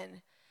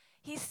season.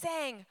 He's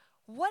saying,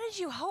 what did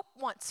you hope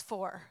once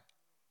for?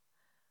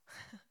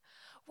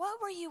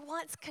 What were you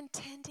once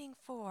contending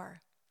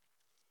for?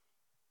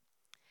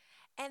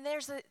 And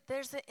there's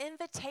an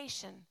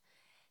invitation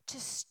to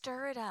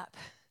stir it up.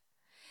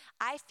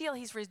 I feel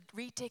he's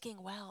redigging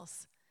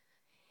wells.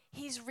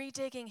 He's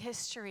redigging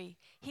history.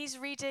 He's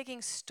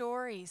redigging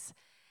stories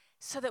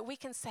so that we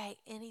can say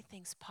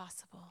anything's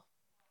possible.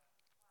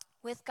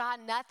 With God,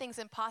 nothing's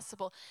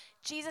impossible.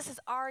 Jesus has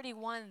already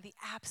won the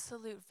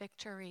absolute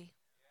victory.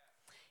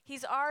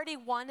 He's already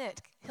won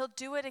it. He'll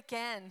do it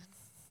again.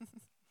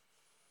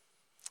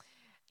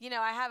 You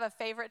know, I have a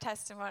favorite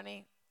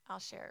testimony. I'll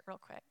share it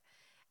real quick.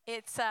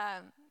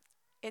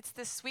 It's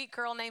this sweet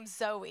girl named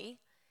Zoe,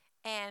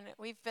 and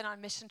we've been on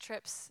mission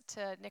trips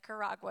to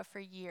Nicaragua for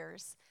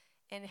years.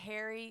 And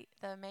Harry,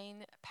 the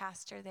main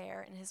pastor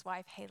there, and his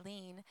wife,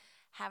 Haleen,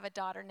 have a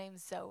daughter named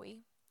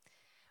Zoe.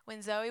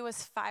 When Zoe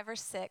was 5 or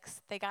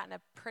 6, they got in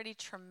a pretty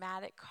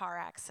traumatic car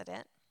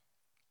accident.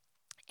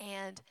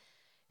 And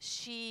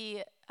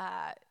she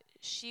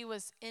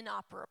was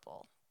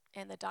inoperable.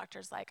 And the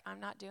doctor's like,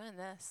 I'm not doing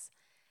this.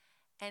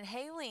 And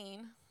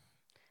Haleen,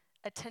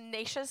 a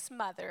tenacious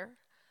mother,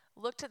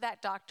 looked at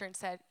that doctor and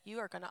said, you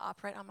are going to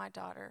operate on my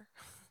daughter.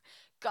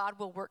 God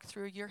will work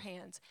through your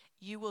hands.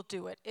 You will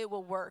do it. It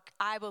will work.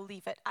 I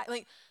believe it.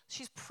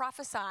 She's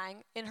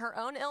prophesying in her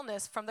own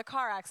illness from the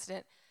car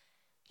accident.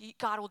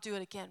 God will do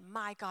it again.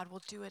 My God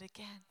will do it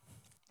again.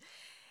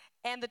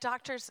 And the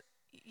doctor's,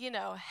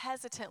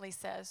 hesitantly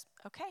says,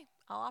 okay,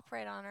 I'll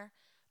operate on her.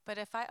 But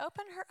if I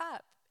open her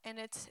up and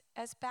it's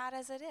as bad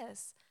as it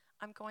is,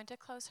 I'm going to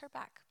close her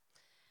back.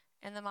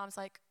 And the mom's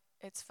like,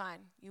 it's fine,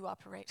 you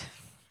operate.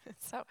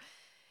 So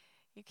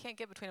you can't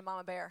get between a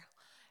mama bear.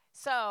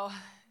 So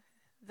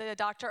the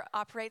doctor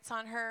operates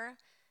on her.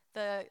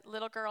 The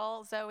little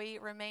girl, Zoe,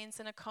 remains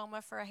in a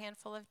coma for a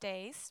handful of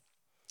days.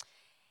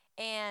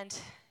 And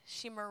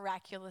she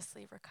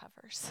miraculously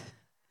recovers.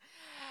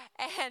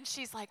 And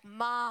she's like,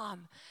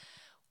 Mom,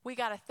 we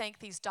got to thank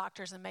these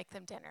doctors and make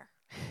them dinner.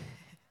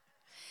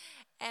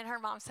 And her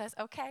mom says,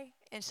 okay.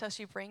 And so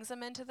she brings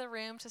them into the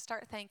room to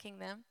start thanking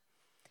them.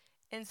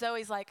 And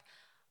Zoe's like,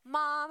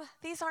 Mom,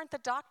 these aren't the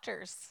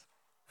doctors.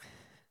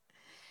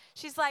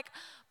 She's like,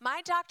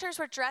 my doctors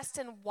were dressed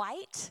in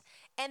white,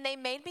 and they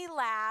made me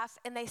laugh,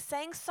 and they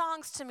sang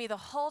songs to me the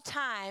whole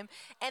time,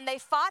 and they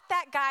fought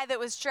that guy that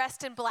was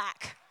dressed in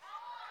black.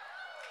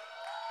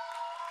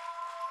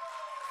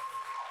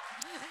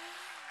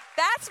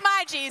 That's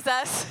my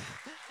Jesus.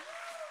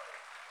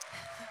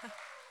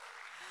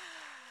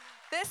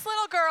 This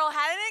little girl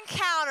had an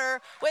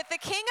encounter with the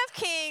King of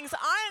Kings on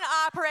an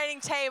operating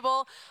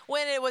table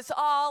when it was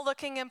all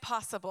looking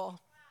impossible.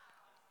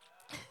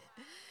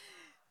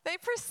 They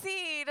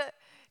proceed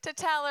to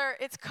tell her,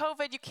 it's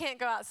COVID, you can't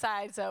go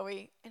outside,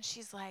 Zoe. And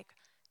she's like,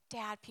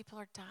 Dad, people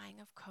are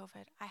dying of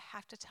COVID. I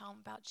have to tell them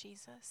about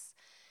Jesus.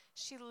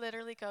 She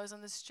literally goes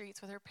on the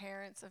streets with her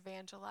parents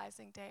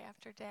evangelizing day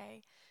after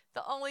day.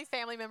 The only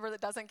family member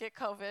that doesn't get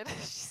COVID.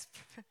 She's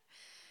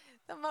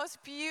the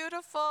most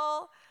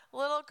beautiful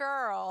little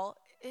girl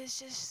is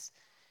just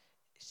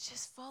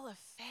full of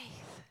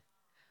faith.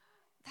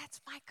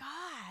 That's my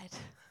God.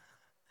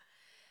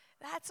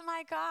 That's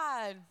my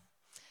God.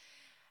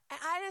 And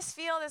I just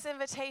feel this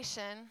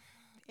invitation.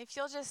 If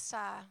you'll just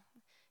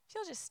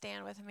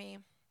stand with me.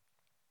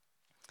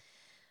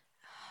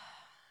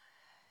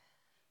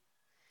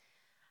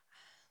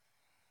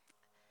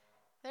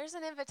 There's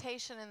an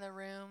invitation in the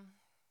room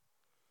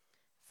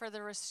for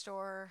the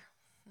restorer.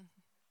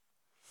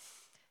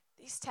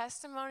 These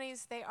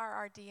testimonies, they are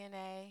our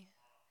DNA.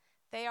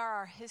 They are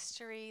our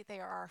history. They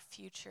are our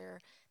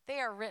future. They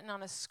are written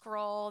on a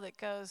scroll that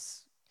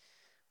goes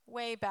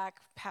way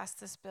back past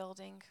this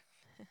building.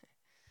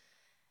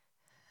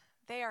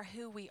 They are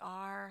who we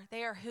are.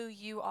 They are who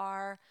you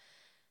are.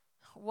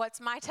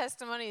 What's my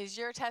testimony is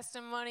your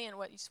testimony, and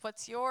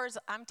what's yours,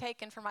 I'm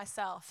taking for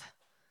myself.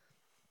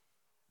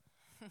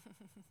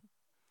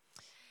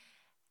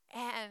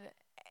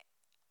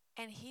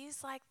 And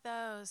he's like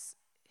those.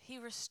 He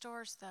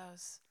restores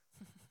those.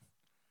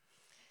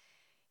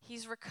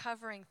 He's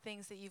recovering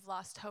things that you've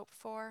lost hope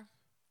for.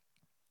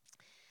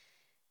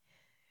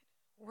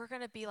 We're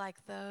going to be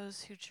like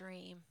those who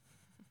dream.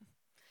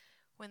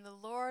 When the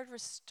Lord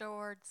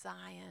restored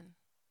Zion,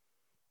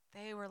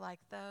 they were like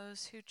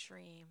those who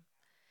dream.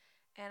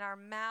 And our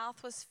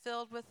mouth was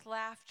filled with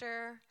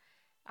laughter,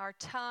 our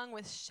tongue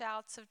with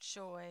shouts of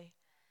joy.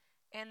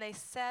 And they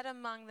said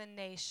among the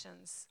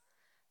nations,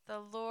 the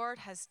Lord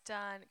has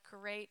done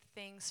great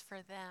things for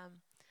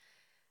them.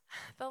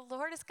 The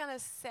Lord is going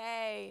to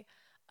say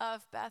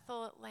of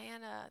Bethel,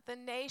 Atlanta, the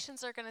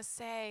nations are going to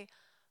say,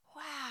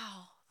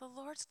 wow, the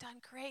Lord's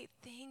done great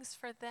things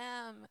for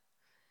them.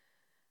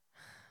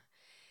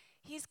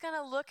 He's going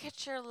to look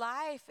at your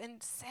life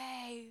and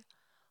say,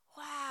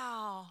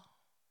 wow.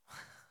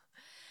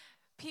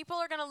 People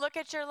are going to look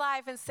at your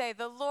life and say,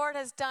 the Lord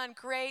has done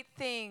great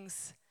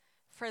things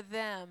for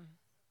them.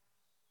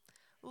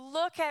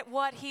 Look at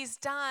what he's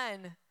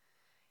done.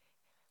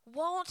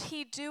 Won't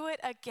he do it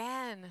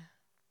again?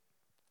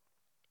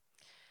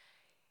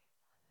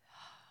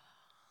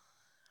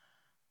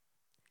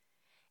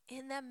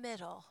 In the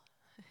middle,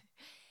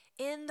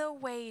 in the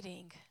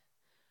waiting,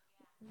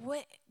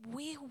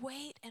 we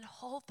wait and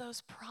hold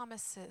those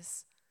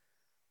promises.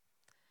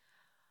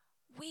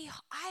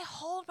 I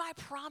hold my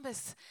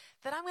promise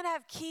that I'm going to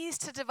have keys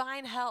to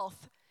divine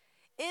health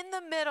in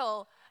the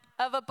middle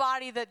of a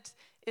body that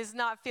is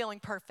not feeling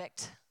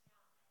perfect.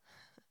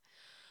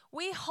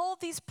 We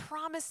hold these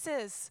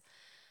promises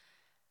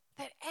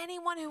that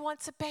anyone who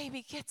wants a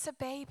baby gets a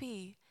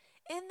baby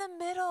in the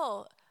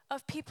middle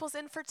of people's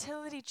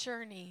infertility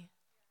journey.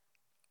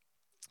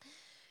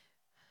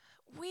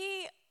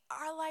 We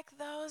are like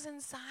those in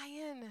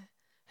Zion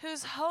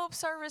whose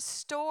hopes are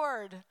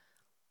restored.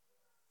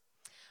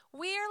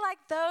 We are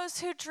like those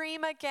who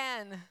dream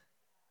again.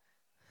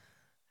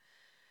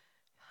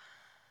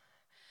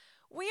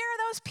 We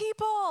are those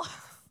people.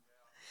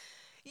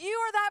 You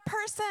are that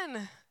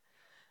person.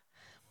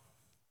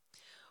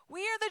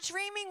 We are the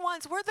dreaming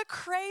ones. We're the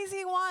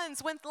crazy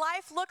ones when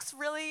life looks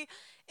really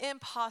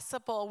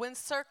impossible, when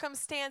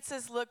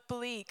circumstances look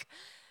bleak.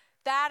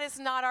 That is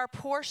not our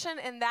portion,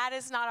 and that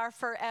is not our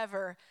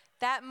forever.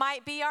 That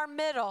might be our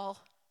middle,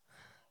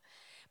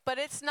 but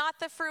it's not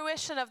the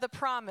fruition of the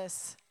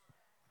promise.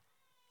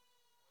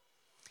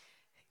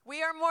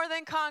 We are more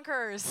than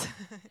conquerors.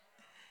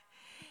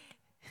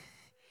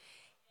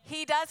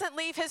 He doesn't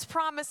leave his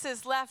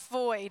promises left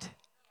void.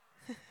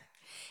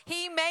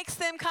 He makes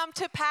them come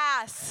to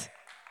pass.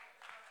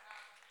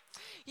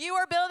 You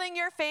are building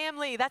your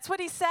family. That's what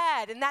he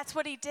said, and that's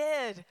what he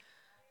did.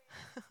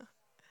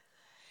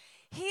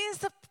 He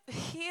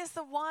is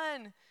the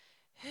one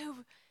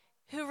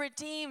who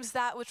redeems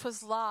that which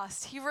was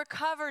lost. He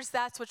recovers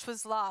that which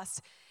was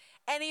lost.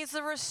 And he's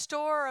the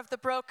restorer of the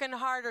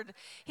brokenhearted.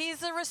 He's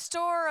the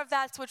restorer of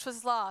that which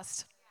was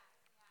lost.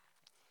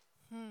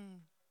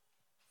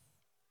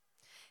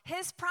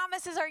 His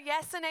promises are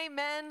yes and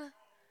amen.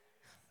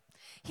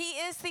 He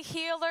is the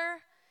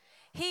healer.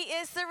 He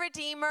is the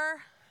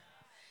redeemer.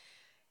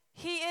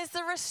 He is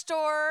the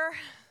restorer.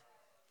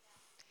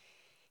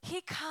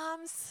 He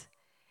comes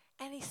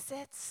and he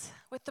sits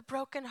with the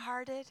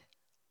brokenhearted.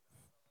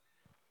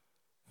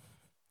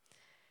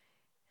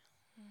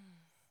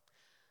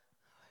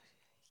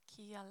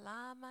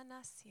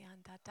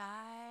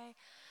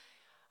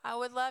 I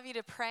would love you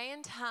to pray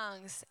in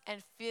tongues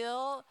and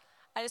feel,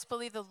 I just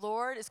believe the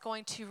Lord is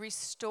going to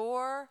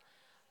restore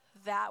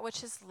that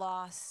which is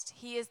lost.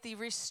 He is the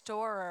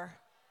restorer.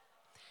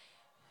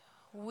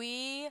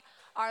 We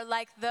are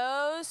like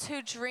those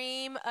who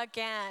dream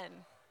again.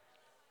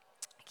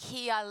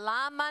 Kia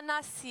lama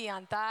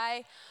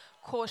nasiandai,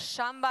 ko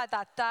shamba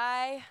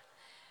datai,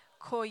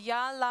 ko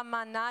ya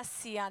lama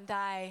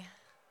nasiandai.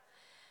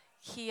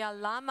 Kia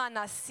lama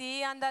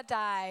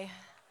nasiandai,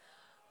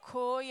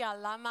 ko ya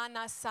lama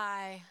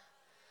nasai,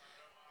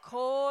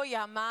 ko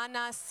ya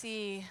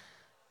manasi.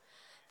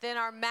 Then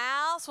our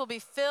mouths will be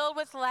filled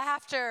with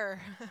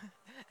laughter,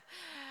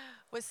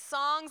 with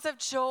songs of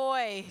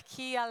joy.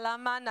 Kia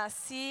lama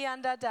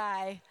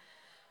nasiandai.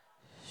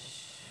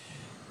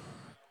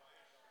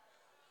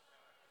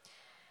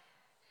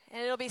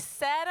 And it'll be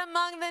said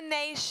among the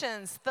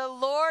nations, the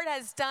Lord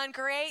has done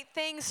great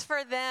things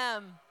for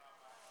them.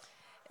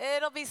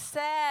 It'll be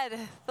said,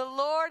 the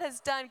Lord has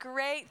done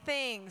great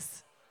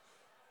things.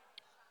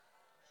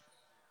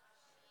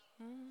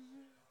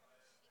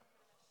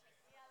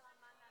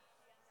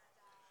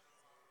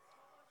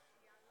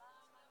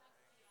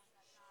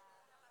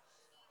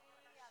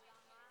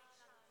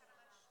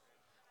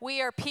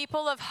 We are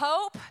people of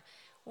hope.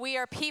 We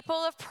are people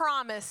of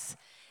promise.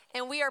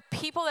 And we are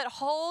people that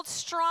hold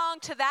strong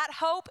to that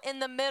hope in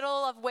the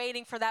middle of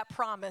waiting for that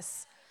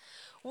promise.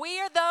 We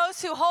are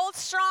those who hold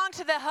strong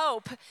to the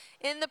hope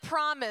in the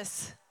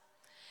promise.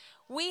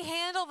 We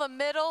handle the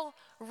middle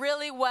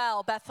really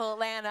well, Bethel,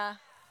 Atlanta.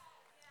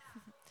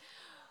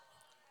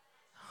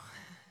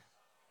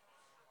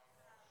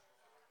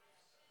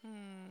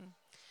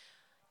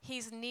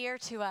 He's near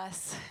to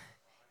us.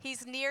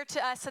 He's near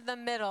to us in the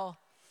middle.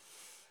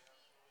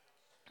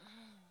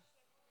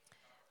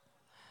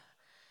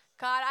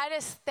 God, I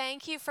just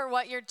thank you for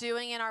what you're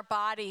doing in our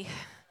body.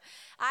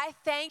 I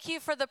thank you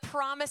for the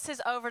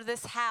promises over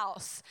this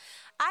house.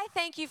 I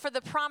thank you for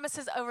the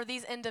promises over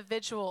these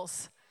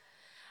individuals.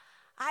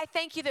 I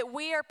thank you that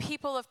we are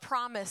people of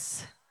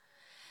promise.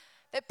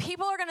 That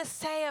people are going to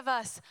say of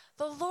us,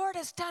 the Lord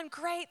has done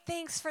great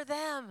things for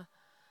them.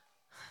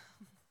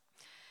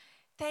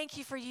 Thank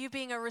you for you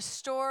being a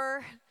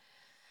restorer.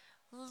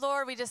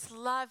 Lord, we just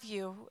love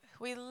you.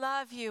 We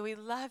love you. We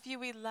love you.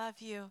 We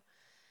love you.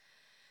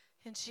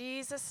 In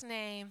Jesus'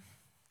 name,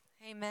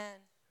 amen.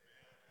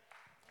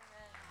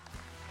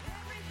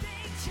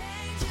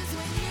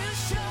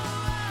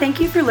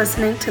 Thank you for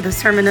listening to the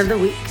Sermon of the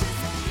Week.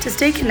 To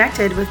stay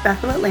connected with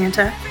Bethel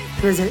Atlanta,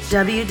 visit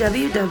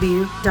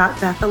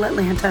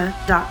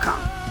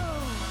www.bethelatlanta.com.